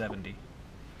 -70.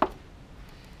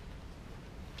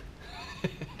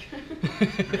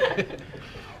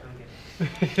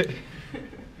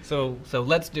 So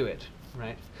let's do it,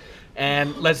 right?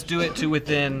 And let's do it to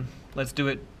within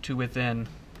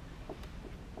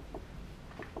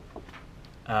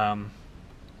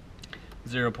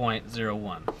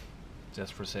 0.01,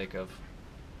 just for sake of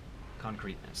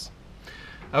concreteness.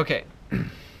 Okay.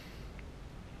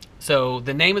 So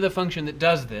the name of the function that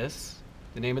does this,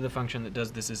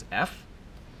 is f.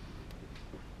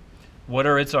 What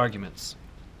are its arguments?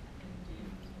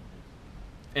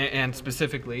 And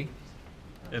specifically,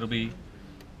 it'll be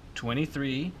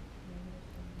 23,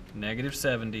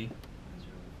 -70,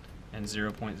 and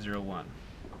 0.01.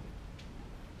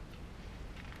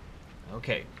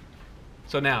 Okay.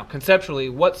 So now, conceptually,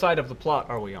 what side of the plot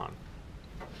are we on?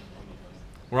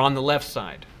 We're on the left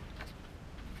side.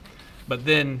 But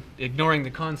then, ignoring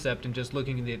the concept and just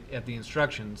looking at the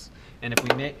instructions, and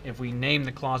if we name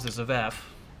the clauses of f,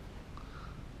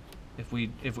 if we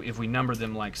number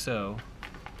them like so,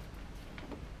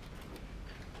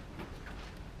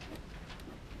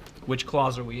 which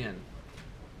clause are we in?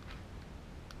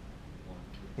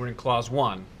 We're in clause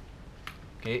 1.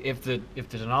 Okay, if the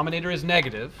denominator is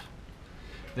negative,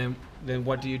 then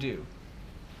what do you do?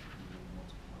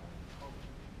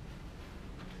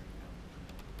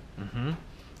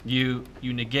 You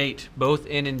negate both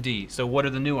n and d. So what are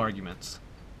the new arguments?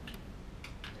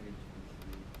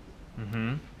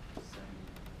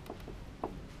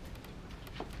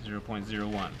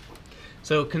 0.01.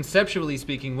 So conceptually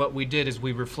speaking, what we did is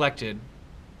we reflected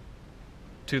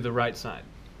to the right side.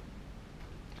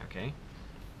 Okay.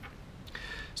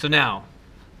 So now,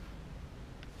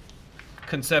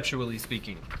 conceptually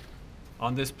speaking,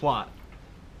 on this plot,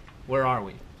 where are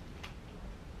we?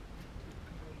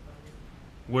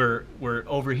 We're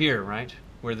over here, right?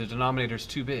 Where the denominator's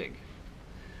too big.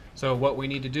 So what we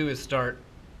need to do is start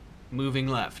moving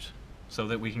left so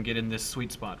that we can get in this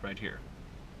sweet spot right here.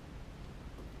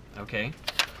 Okay?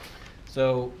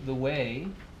 So the way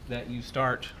that you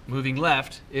start moving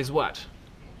left is what?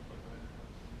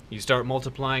 You start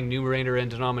multiplying numerator and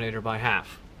denominator by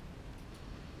half.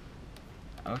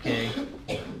 Okay.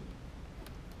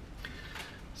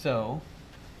 So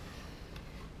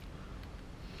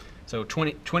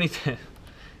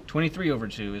 23 over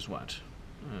 2 is what?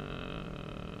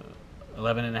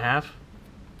 11 and a half.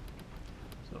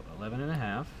 So 11 and a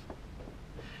half.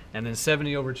 And then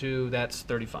 70 over 2, that's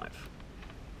 35.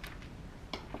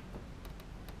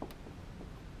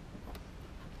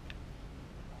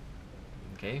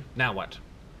 Okay, now what?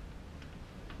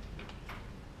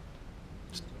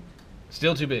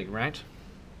 Still too big, right?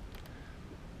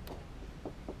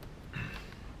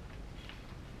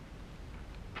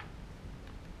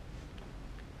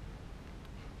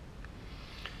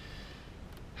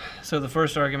 So the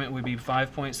first argument would be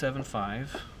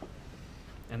 5.75,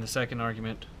 and the second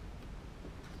argument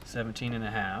 17 and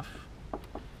a half.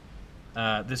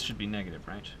 This should be negative,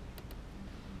 right?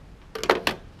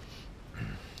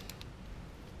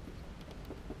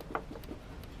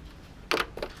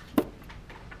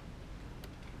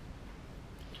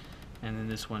 And then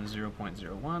this one is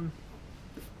 0.01.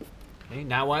 Okay,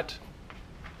 now what?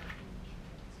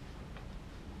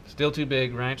 Still too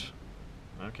big, right?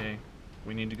 Okay,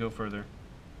 we need to go further.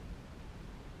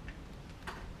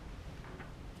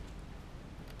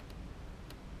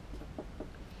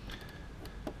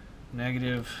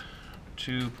 Negative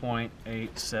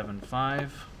 2.875.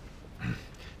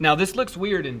 Now this looks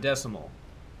weird in decimal.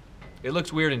 It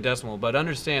looks weird in decimal, but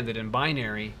understand that in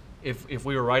binary, if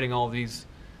we were writing all these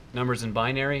numbers in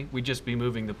binary, we'd just be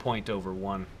moving the point over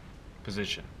one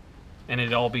position. And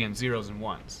it'd all be in zeros and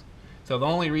ones. So the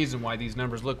only reason why these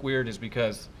numbers look weird is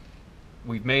because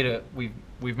we've made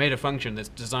a function that's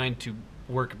designed to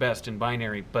work best in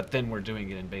binary, but then we're doing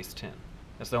it in base 10.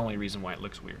 That's the only reason why it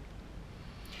looks weird.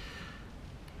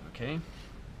 Okay,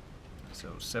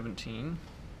 so 17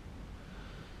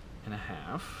 and a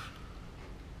half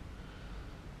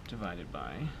divided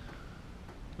by,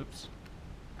 oops,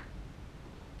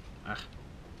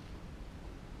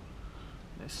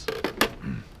 this,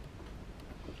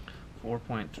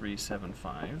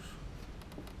 4.375.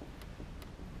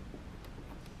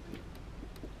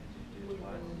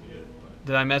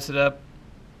 Did I mess it up?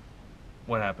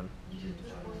 What happened?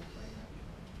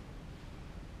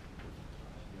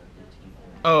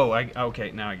 Oh, okay,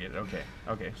 now I get it.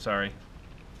 Okay, sorry.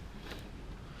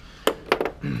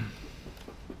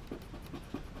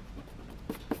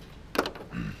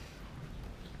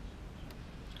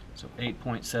 So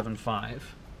 8.75.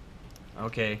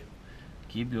 Okay,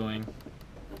 keep going.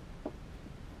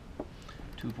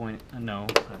 No,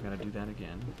 I've got to do that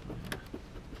again.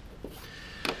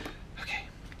 Okay,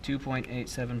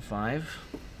 2.875.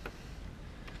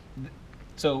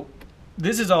 So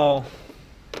this is all,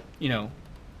 you know,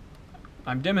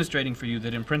 I'm demonstrating for you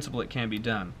that in principle it can be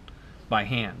done by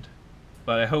hand.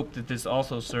 But I hope that this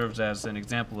also serves as an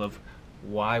example of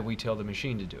why we tell the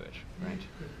machine to do it, right?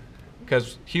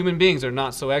 Because human beings are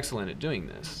not so excellent at doing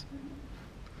this.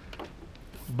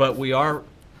 But we are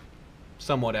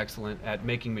somewhat excellent at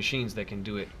making machines that can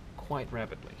do it quite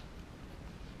rapidly.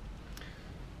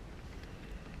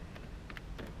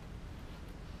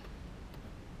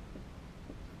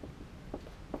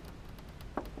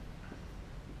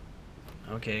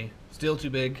 Okay, still too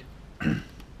big.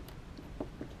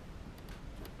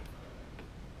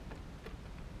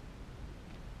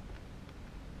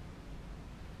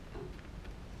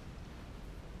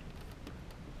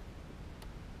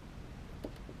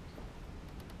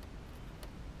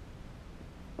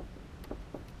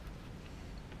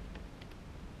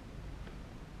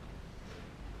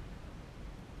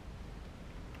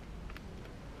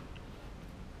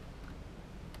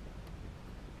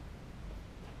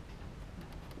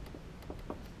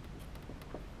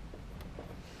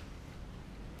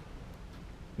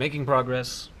 Making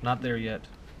progress, not there yet.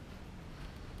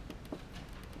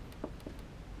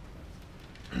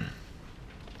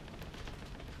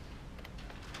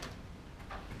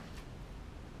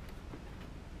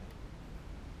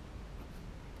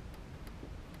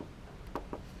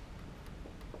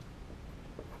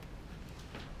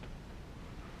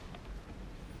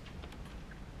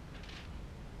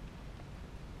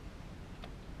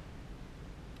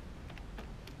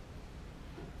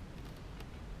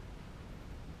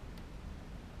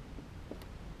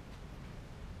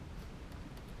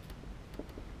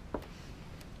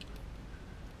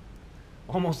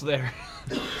 Almost there.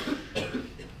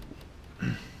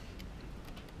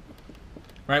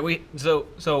 Right,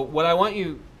 so what I want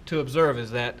you to observe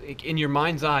is that in your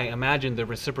mind's eye, imagine the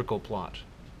reciprocal plot.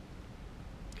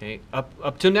 Okay,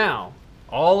 up to now,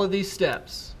 all of these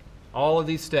steps,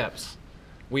 we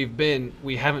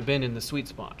haven't been in the sweet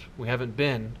spot. We haven't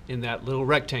been in that little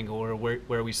rectangle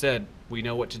where we said we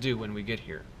know what to do when we get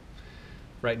here.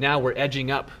 Right now we're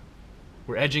edging up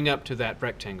to that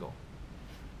rectangle.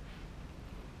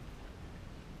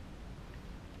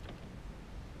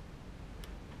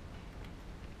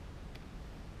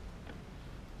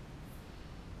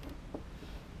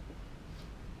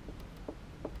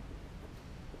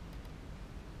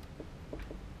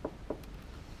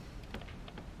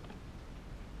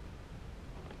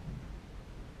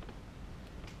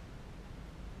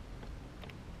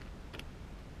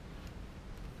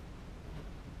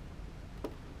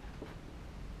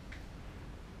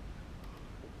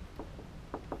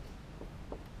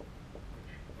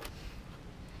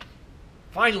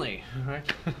 Finally, right?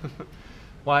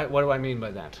 What do I mean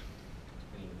by that?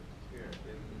 You're in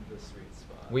the sweet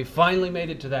spot. We finally made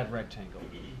it to that rectangle.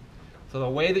 So the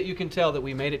way that you can tell that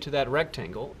we made it to that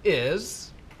rectangle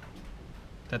is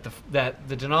that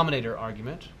the denominator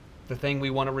argument, the thing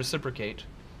we want to reciprocate,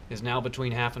 is now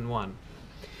between half and 1.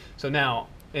 So now,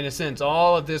 in a sense,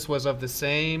 all of this was of the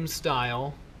same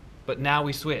style, but now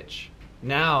we switch.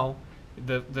 Now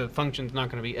the function's not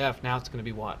going to be f, now it's going to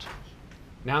be what?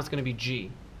 Now it's going to be g.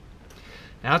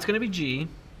 Now it's going to be g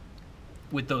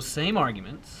with those same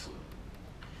arguments,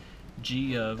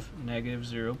 g of negative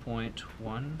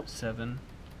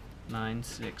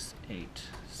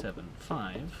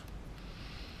 0.179687.5,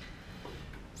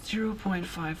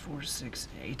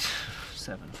 0.546875,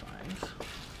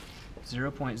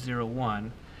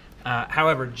 0.01,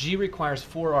 However, G requires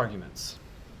 4 arguments.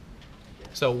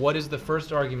 So what is the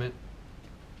first argument?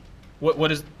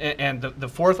 What is, and the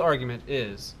fourth argument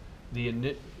is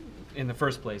in the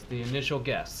first place, the initial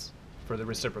guess for the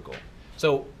reciprocal.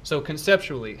 So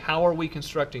conceptually, how are we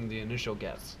constructing the initial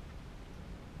guess?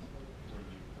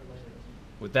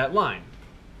 With that line.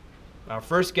 Our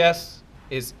first guess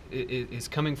is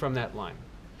coming from that line.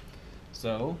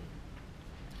 So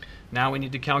now we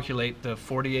need to calculate the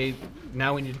 48.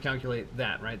 Now we need to calculate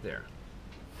that right there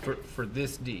for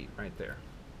this D right there.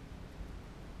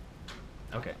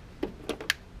 Okay.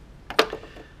 Okay,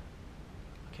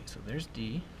 so there's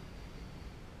D.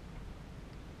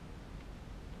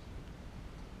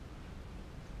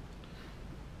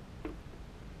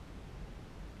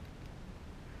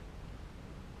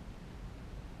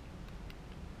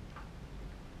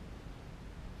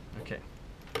 Okay.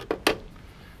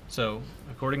 So,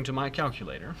 according to my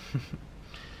calculator,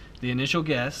 the initial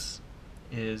guess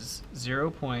is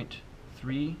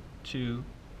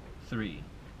 0.323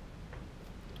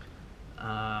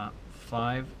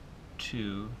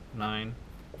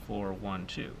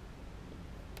 529,412.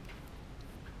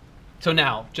 So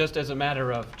now, just as a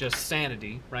matter of just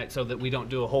sanity, right, so that we don't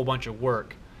do a whole bunch of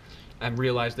work and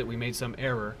realize that we made some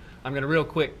error, I'm going to real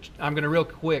quick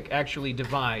actually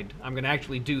divide. I'm going to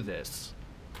actually do this.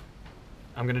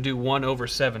 I'm going to do 1 over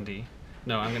 70.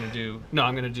 I'm going to do,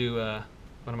 what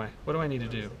do I need to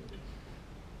do?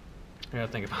 I got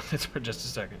to think about this for just a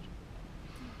second.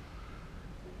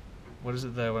 What is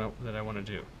it that I want to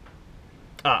do?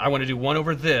 I want to do 1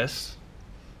 over this.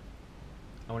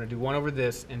 I want to do 1 over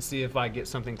this and see if I get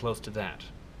something close to that.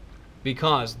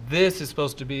 Because this is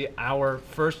supposed to be our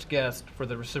first guess for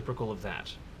the reciprocal of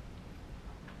that.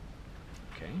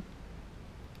 Okay.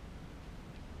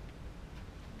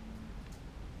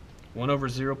 1 over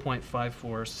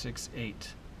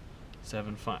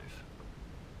 0.546875.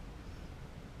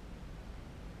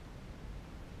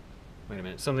 Wait a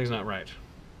minute, something's not right.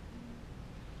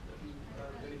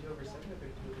 32 over 7 or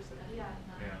 32 over 7? Yeah.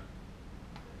 Yeah.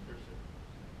 Where is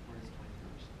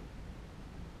 21st?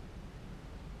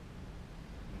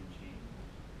 G.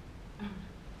 I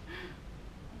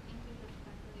think we just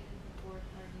calculated the fourth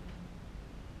argument.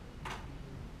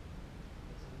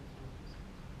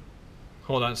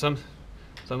 Hold on,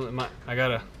 I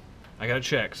gotta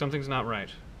check. Something's not right.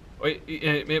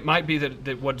 It might be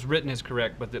that what's written is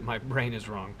correct, but that my brain is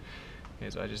wrong. Okay,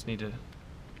 so I just need to.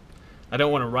 I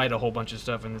don't want to write a whole bunch of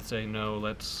stuff and then say no.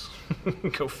 Let's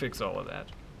go fix all of that.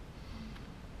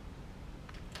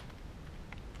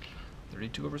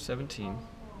 32 over 17. Yeah.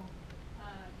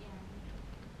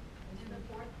 In the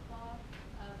fourth clause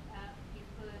of F, you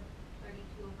put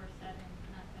 32 over 7,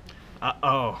 not 17.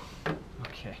 Oh,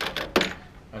 okay.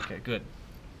 Okay, good.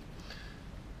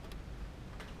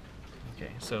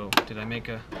 Okay, so did I make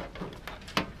a...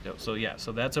 No, so yeah,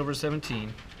 so that's over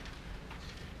 17.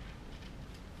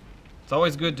 It's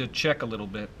always good to check a little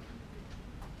bit.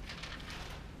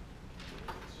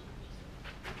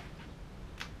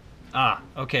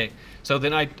 Okay. So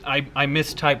then I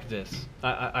mistyped this.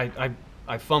 I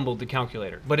fumbled the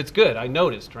calculator. But it's good. I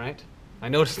noticed, right? I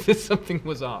noticed that something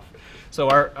was off. So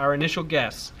our initial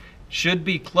guess should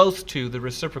be close to the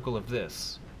reciprocal of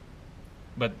this.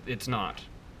 But it's not,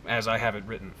 as I have it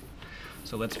written.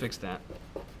 So let's fix that.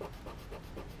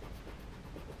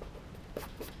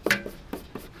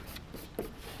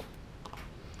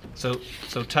 So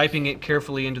typing it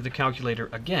carefully into the calculator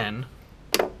again,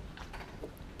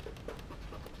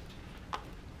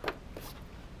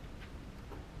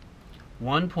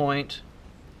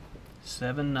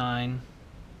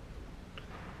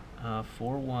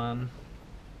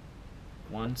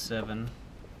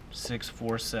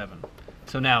 .794117,647.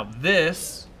 So now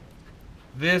this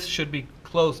should be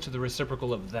close to the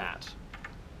reciprocal of that.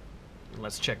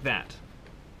 Let's check that.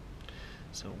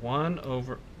 So 1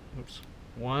 over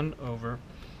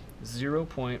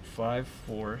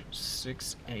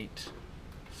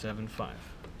 0.546875.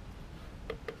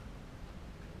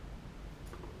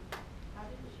 How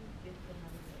did you get the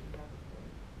number that you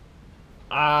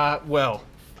got before? Well,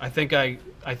 I think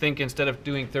instead of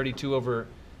doing 32 over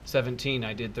 17,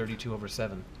 I did 32 over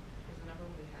 7. Because the number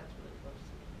we had is really close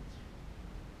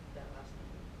to that last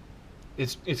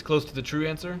number. It's close to the true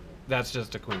answer. That's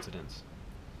just a coincidence.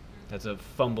 That's a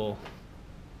fumble.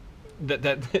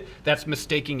 That's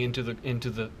mistaking into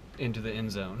the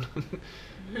end zone.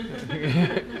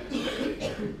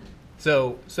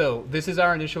 So this is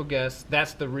our initial guess.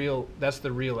 That's the real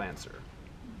answer.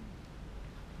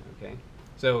 Okay.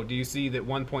 So do you see that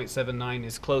 1.79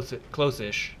 is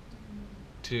close-ish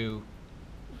to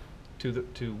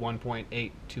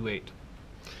 1.828?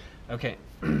 Okay.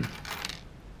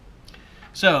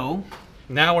 So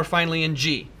now we're finally in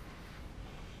G.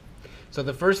 So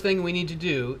the first thing we need to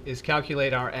do is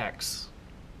calculate our x.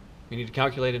 We need to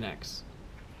calculate an x.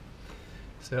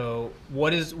 So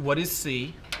what is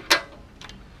C?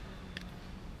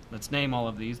 Let's name all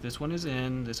of these. This one is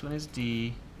N, this one is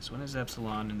D, this one is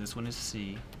epsilon, and this one is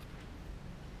C.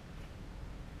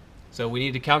 So we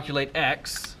need to calculate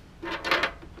x.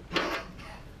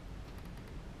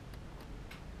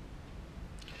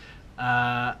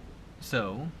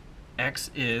 So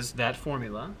x is that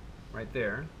formula right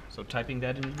there. So typing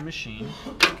that into the machine.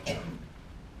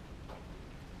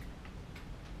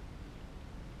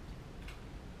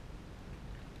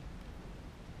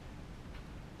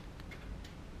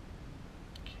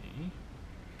 Okay.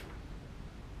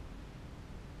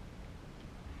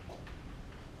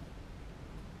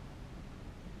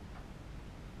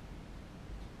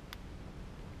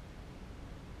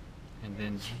 And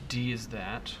then D is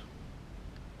that.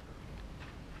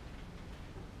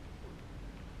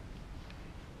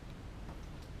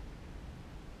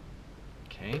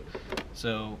 Okay,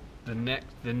 so the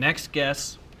next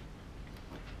guess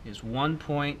is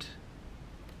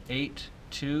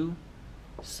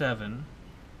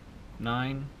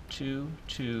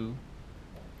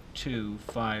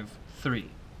 1.827922253.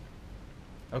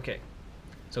 Okay,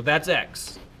 so that's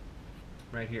x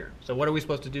right here. So what are we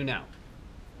supposed to do now?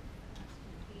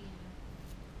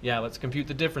 Yeah, let's compute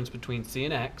the difference between C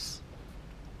and x.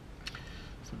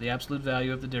 So the absolute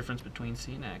value of the difference between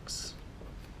C and x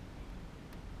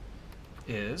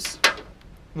is,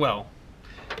 well,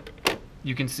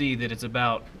 you can see that it's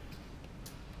about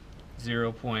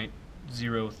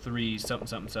 0.03 something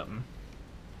something something.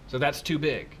 So that's too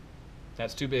big.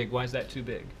 That's too big. Why is that too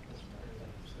big?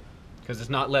 Because it's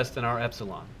not less than our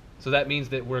epsilon. So that means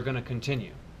that we're going to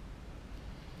continue.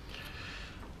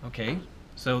 Okay,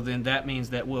 so then that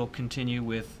means that we'll continue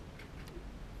with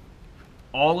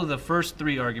all of the first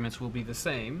three arguments will be the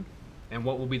same, and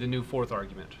what will be the new fourth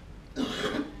argument?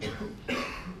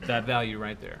 That value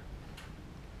right there.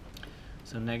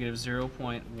 So negative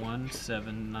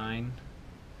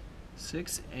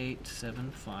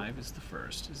 0.1796875 is the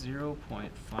first.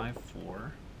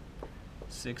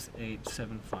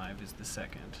 0.546875 is the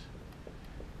second.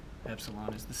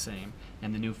 Epsilon is the same.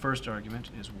 And the new first argument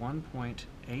is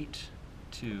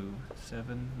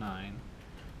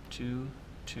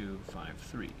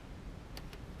 1.82792253.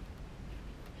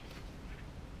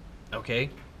 Okay,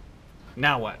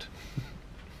 now what?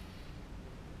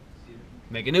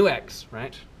 Make a new x,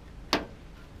 right?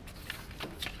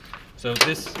 So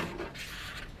this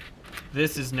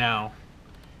is now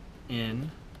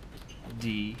N,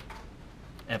 D,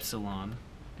 epsilon,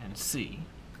 and C.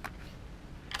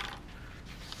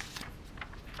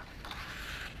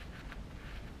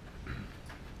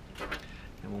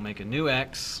 And we'll make a new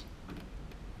x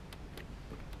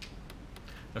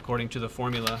according to the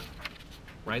formula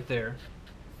right there.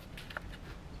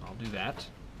 So I'll do that.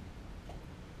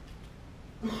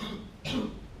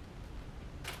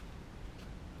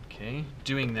 Okay,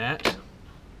 doing that,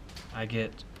 I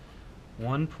get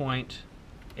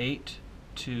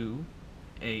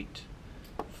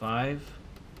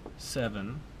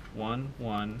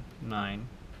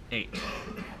 1.82857119.8.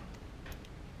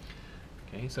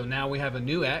 Okay, so now we have a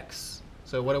new x.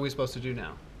 So what are we supposed to do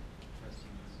now?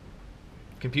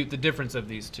 Compute the difference of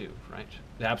these two, right?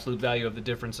 The absolute value of the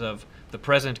difference of the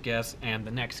present guess and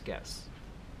the next guess.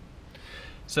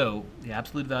 So the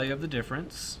absolute value of the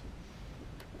difference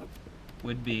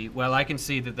would be, well, I can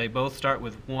see that they both start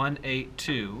with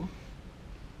 182.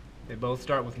 They both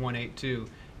start with 182,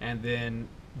 and then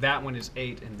that one is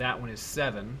 8 and that one is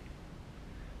 7.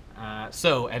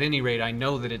 So at any rate, I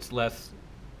know that it's less.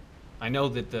 I know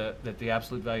that the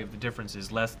absolute value of the difference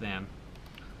is less than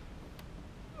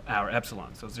our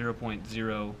epsilon. So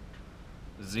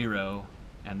 0.00,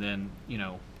 and then, you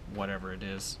know, whatever it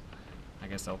is. I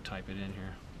guess I'll type it in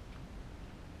here.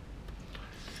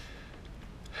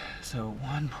 So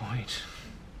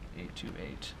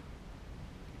 1.828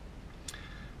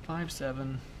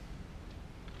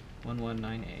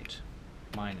 571198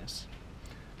 minus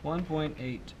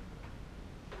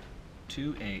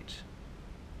 1.828,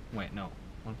 wait, no,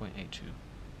 1.82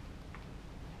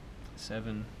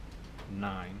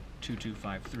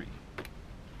 792253.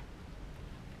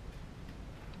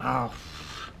 Oh.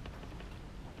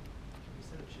 You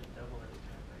said it should double every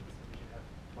time, right? So we should have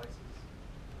twice as,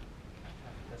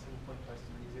 half a decimal point, twice as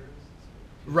many zeros?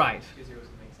 So Right. Two zeros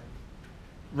would make sense.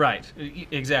 Right,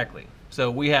 exactly. So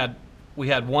we had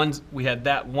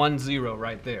that 1 0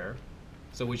 right there,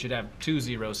 so we should have 2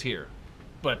 zeros here.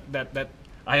 But that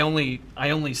I only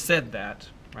said that,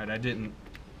 right? I didn't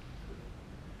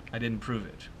I didn't prove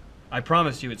it. I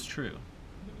promise you it's true.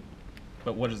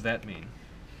 But what does that mean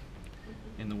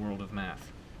in the world of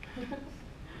math?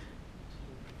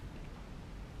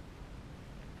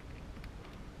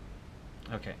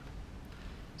 Okay.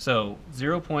 So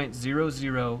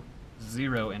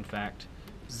 0.000, in fact,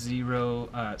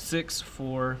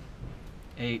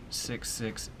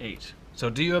 648,668. So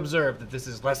do you observe that this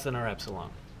is less than our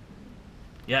epsilon?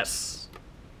 Yes.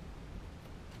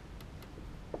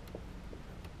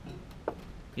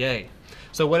 Yay.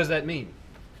 So what does that mean?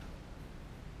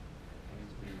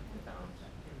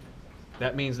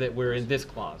 That means that we're in this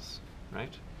clause,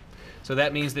 right? So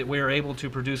that means that we're able to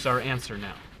produce our answer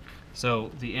now.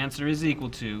 So the answer is equal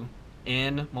to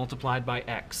n multiplied by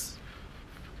x.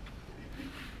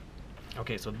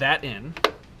 Okay, so that n,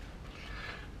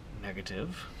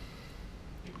 negative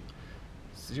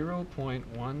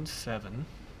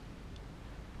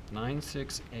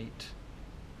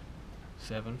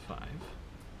 0.1796875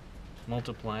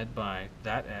 multiplied by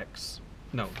that x,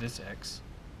 no, this x,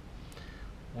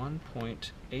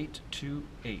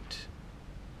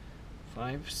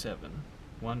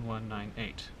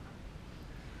 1.828571198.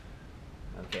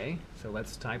 Okay, so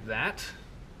let's type that.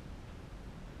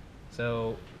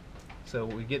 So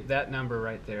we get that number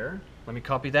right there. Let me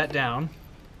copy that down.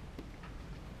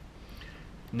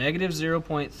 Negative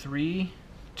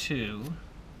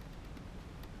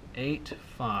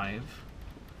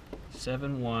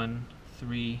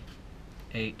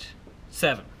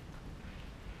 0.3228571387.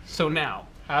 So now,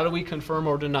 how do we confirm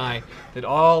or deny that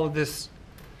all of this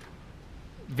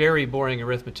very boring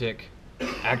arithmetic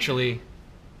actually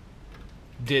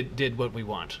did what we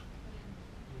want?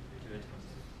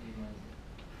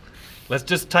 Let's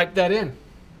just type that in,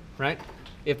 right?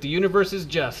 If the universe is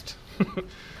just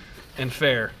and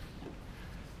fair,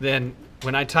 then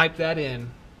when I type that in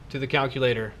to the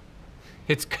calculator,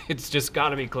 it's just got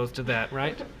to be close to that,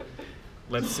 right?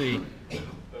 Let's see.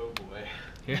 Oh boy.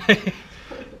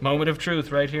 Moment of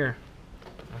truth right here.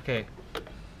 Okay.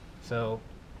 So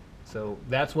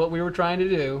that's what we were trying to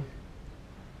do.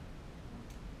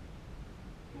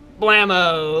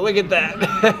 Blammo! Look at that.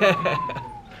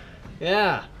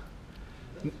 Yeah.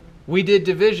 We did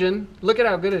division. Look at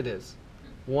how good it is.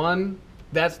 1,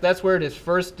 that's where it is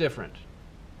first different.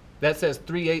 That says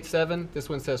 387. This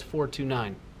one says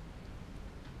 429.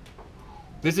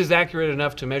 This is accurate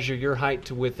enough to measure your height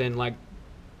to within like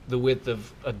the width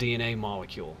of a DNA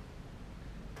molecule.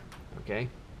 Okay?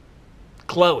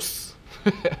 Close.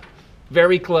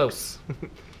 Very close.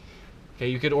 Okay,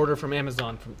 you could order from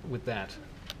Amazon with that.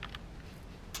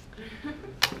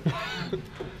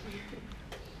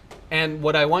 And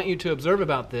what I want you to observe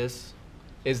about this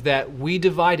is that we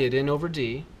divided n over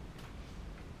d,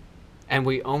 and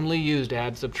we only used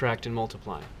add, subtract, and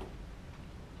multiply.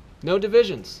 No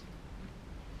divisions.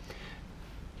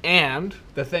 And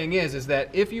the thing is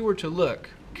that if you were to look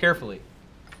carefully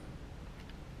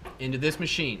into this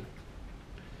machine,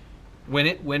 when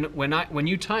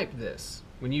you type this,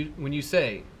 when you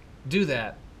say, do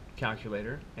that,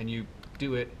 calculator, and you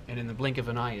do it, and in the blink of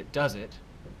an eye it does it,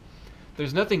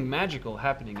 there's nothing magical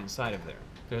happening inside of there.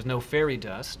 There's no fairy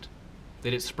dust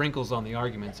that it sprinkles on the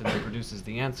arguments and then produces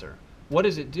the answer. What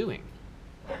is it doing?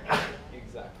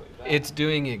 Exactly that. It's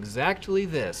doing exactly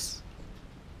this.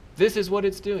 This is what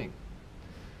it's doing.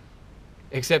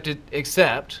 Except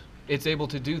it's able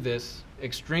to do this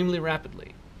extremely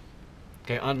rapidly.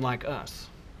 Okay, unlike us.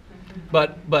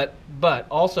 But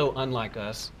also unlike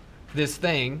us, this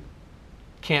thing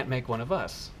can't make one of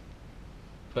us.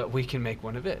 But we can make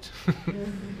one of it.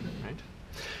 Right?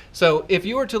 So if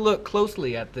you were to look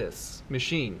closely at this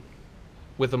machine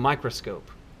with a microscope,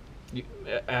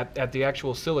 at the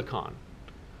actual silicon,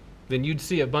 then you'd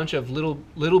see a bunch of little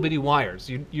bitty wires.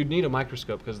 You'd need a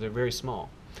microscope because they're very small.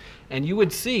 And you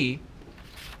would see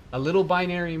a little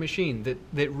binary machine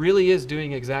that really is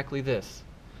doing exactly this.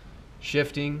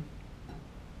 Shifting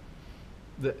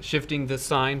the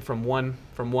sign from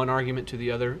one argument to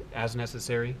the other as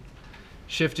necessary.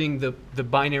 Shifting the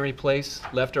binary place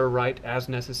left or right as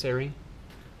necessary.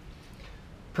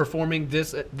 Performing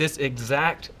this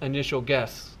exact initial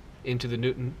guess into the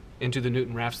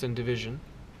Newton-Raphson division.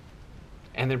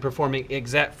 And then performing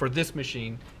for this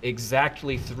machine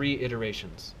exactly 3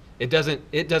 iterations. It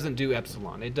doesn't do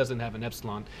epsilon. It doesn't have an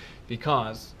epsilon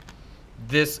because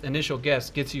this initial guess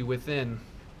gets you within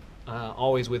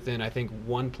always within, I think,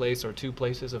 1 place or 2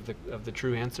 places of the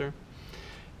true answer,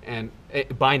 and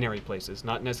binary places,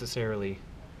 not necessarily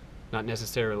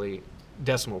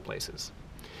decimal places.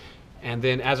 And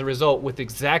then as a result, with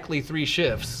exactly 3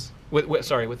 shifts,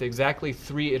 with exactly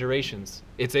 3 iterations,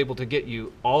 it's able to get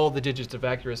you all the digits of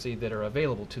accuracy that are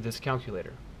available to this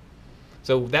calculator.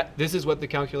 So this is what the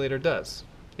calculator does.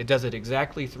 It does it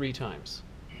exactly 3 times.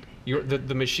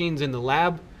 The machines in the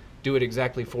lab do it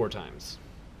exactly 4 times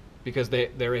because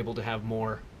they're able to have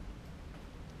more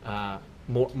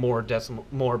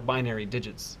binary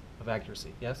digits of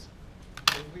accuracy. Yes?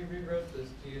 If we rewrote this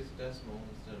to use decimal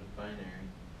instead of binary,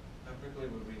 how quickly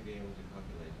would we be able to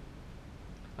calculate it?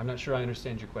 I'm not sure I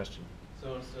understand your question.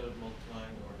 So instead of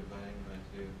multiplying or dividing by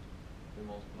 2, we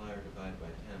multiply or divide by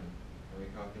 10, and we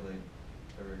calculate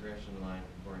a regression line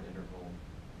for an interval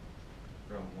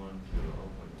from 1 to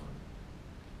 0.1.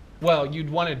 Well, you'd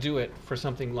want to do it for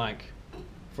something like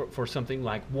for something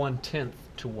like 1/10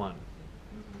 to 1.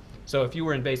 So if you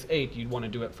were in base 8, you'd want to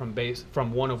do it from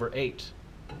 1 over 8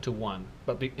 to 1.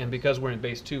 And because we're in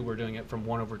base 2, we're doing it from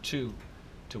 1 over 2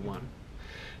 to 1.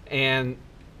 And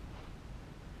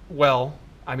well,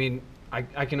 I mean,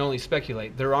 I can only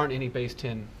speculate. There aren't any base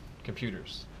 10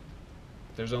 computers.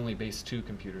 There's only base 2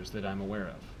 computers that I'm aware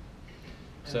of.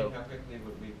 So how quickly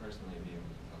would we personally be able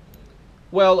to calculate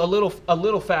it? well, a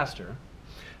little faster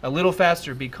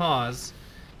because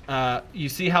you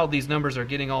see how these numbers are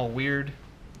getting all weird,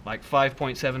 like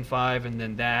 5.75 and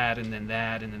then that and then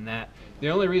that and then that. The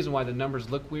only reason why the numbers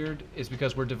look weird is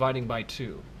because we're dividing by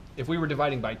 2. If we were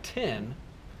dividing by 10,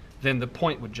 then the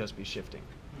point would just be shifting.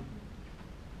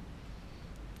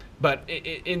 But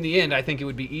in the end, I think it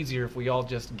would be easier if we all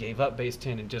just gave up base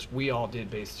 10 and just we all did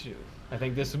base 2. I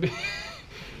think this would be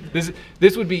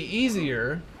this would be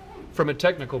easier from a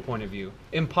technical point of view,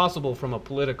 impossible from a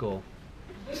political,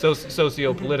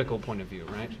 socio-political point of view,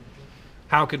 right?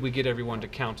 How could we get everyone to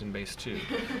count in base 2?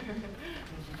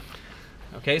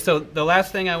 Okay, so the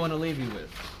last thing I want to leave you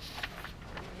with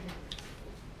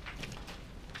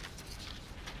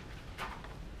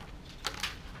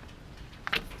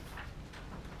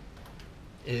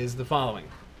is the following.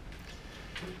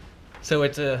 So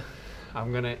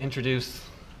I'm going to introduce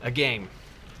a game.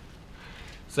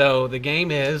 So the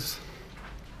game is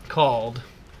called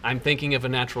I'm Thinking of a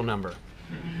Natural Number.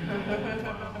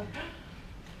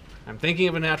 I'm thinking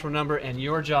of a natural number, and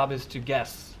your job is to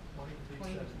guess.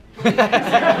 All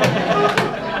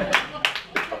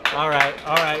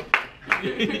right.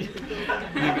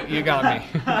 You got me.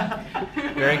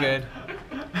 Very good.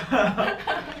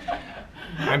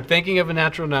 I'm thinking of a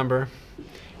natural number,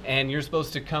 and you're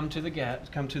supposed to come to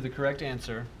the correct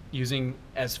answer using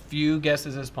as few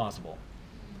guesses as possible.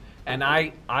 And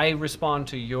I respond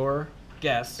to your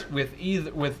guess with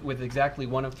exactly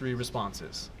one of 3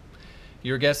 responses.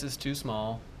 Your guess is too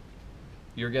small,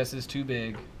 your guess is too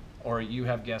big, or you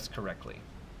have guessed correctly.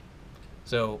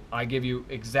 So I give you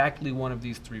exactly one of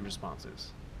these 3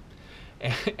 responses.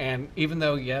 And even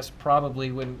though, yes,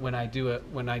 probably when I do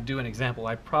an example,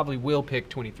 I probably will pick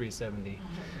 2370.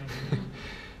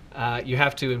 You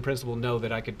have to, in principle, know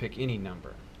that I could pick any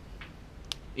number,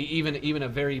 even a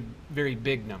very, very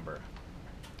big number.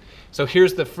 So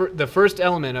here's the first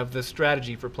element of the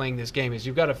strategy for playing this game is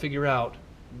you've got to figure out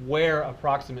where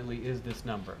approximately is this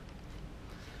number.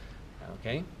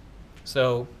 Okay,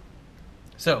 so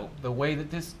the way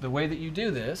that you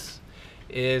do this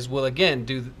is we'll again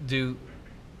do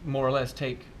more or less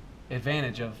take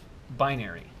advantage of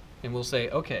binary, and we'll say,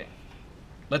 okay,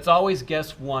 let's always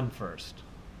guess 1 first,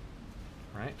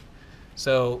 right?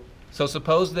 So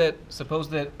suppose that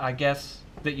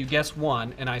you guess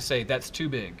 1 and I say that's too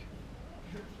big.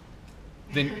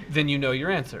 Then you know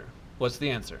your answer. What's the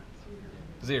answer?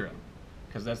 0,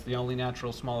 because that's the only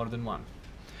natural smaller than 1.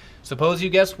 Suppose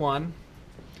you guess 1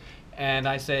 and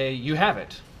I say you have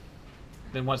it.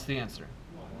 Then what's the answer?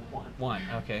 1.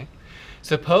 Okay.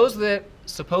 Suppose that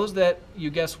you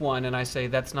guess 1 and I say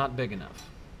that's not big enough.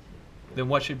 Then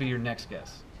what should be your next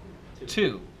guess?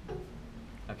 2.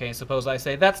 Okay, suppose I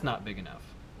say that's not big enough.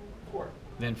 4.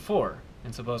 Then 4.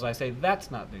 And suppose I say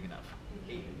that's not big enough.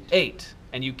 8.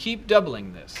 And you keep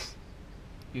doubling this.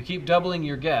 You keep doubling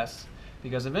your guess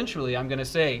because eventually I'm going to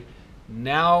say,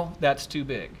 now that's too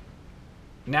big.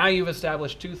 Now you've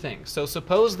established 2 things. So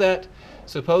suppose that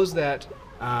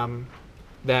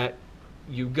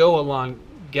you go along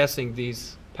guessing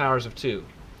these powers of 2,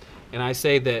 and I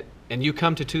say that, and you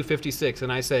come to 256,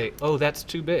 and I say, oh, that's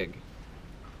too big.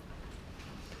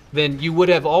 Then you would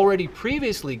have already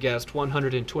previously guessed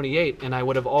 128, and I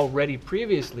would have already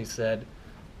previously said,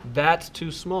 that's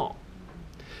too small.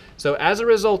 So as a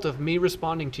result of me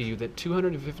responding to you that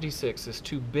 256 is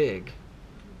too big,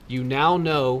 you now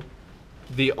know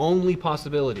the only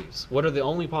possibilities. What are the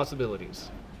only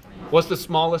possibilities? What's the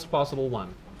smallest possible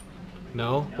one?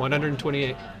 No,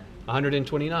 128,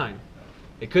 129.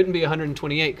 It couldn't be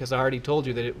 128 because I already told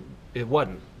you that it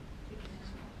wasn't.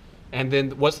 And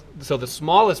then so the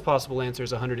smallest possible answer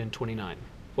is 129.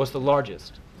 What's the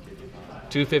largest?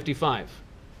 255.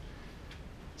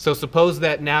 So suppose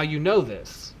that now you know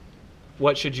this.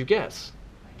 What should you guess?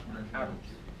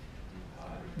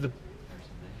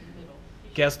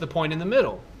 Guess the point in the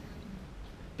middle.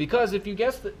 Because if you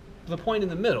guess the point in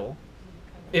the middle,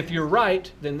 if you're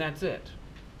right, then that's it.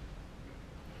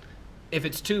 If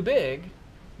it's too big,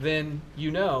 then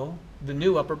you know the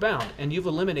new upper bound, and you've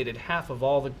eliminated half of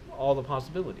all the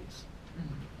possibilities.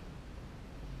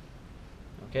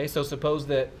 Okay, so suppose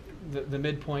that the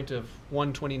midpoint of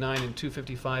 129 and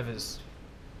 255 is,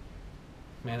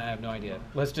 man, I have no idea.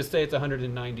 Let's just say it's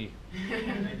 190.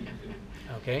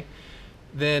 Okay,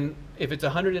 then if it's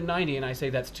 190 and I say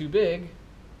that's too big,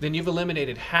 then you've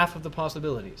eliminated half of the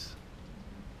possibilities.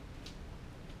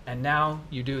 And now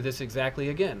you do this exactly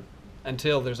again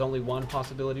until there's only one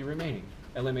possibility remaining,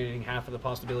 eliminating half of the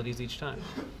possibilities each time.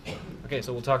 Okay,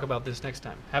 so we'll talk about this next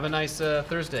time. Have a nice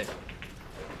Thursday.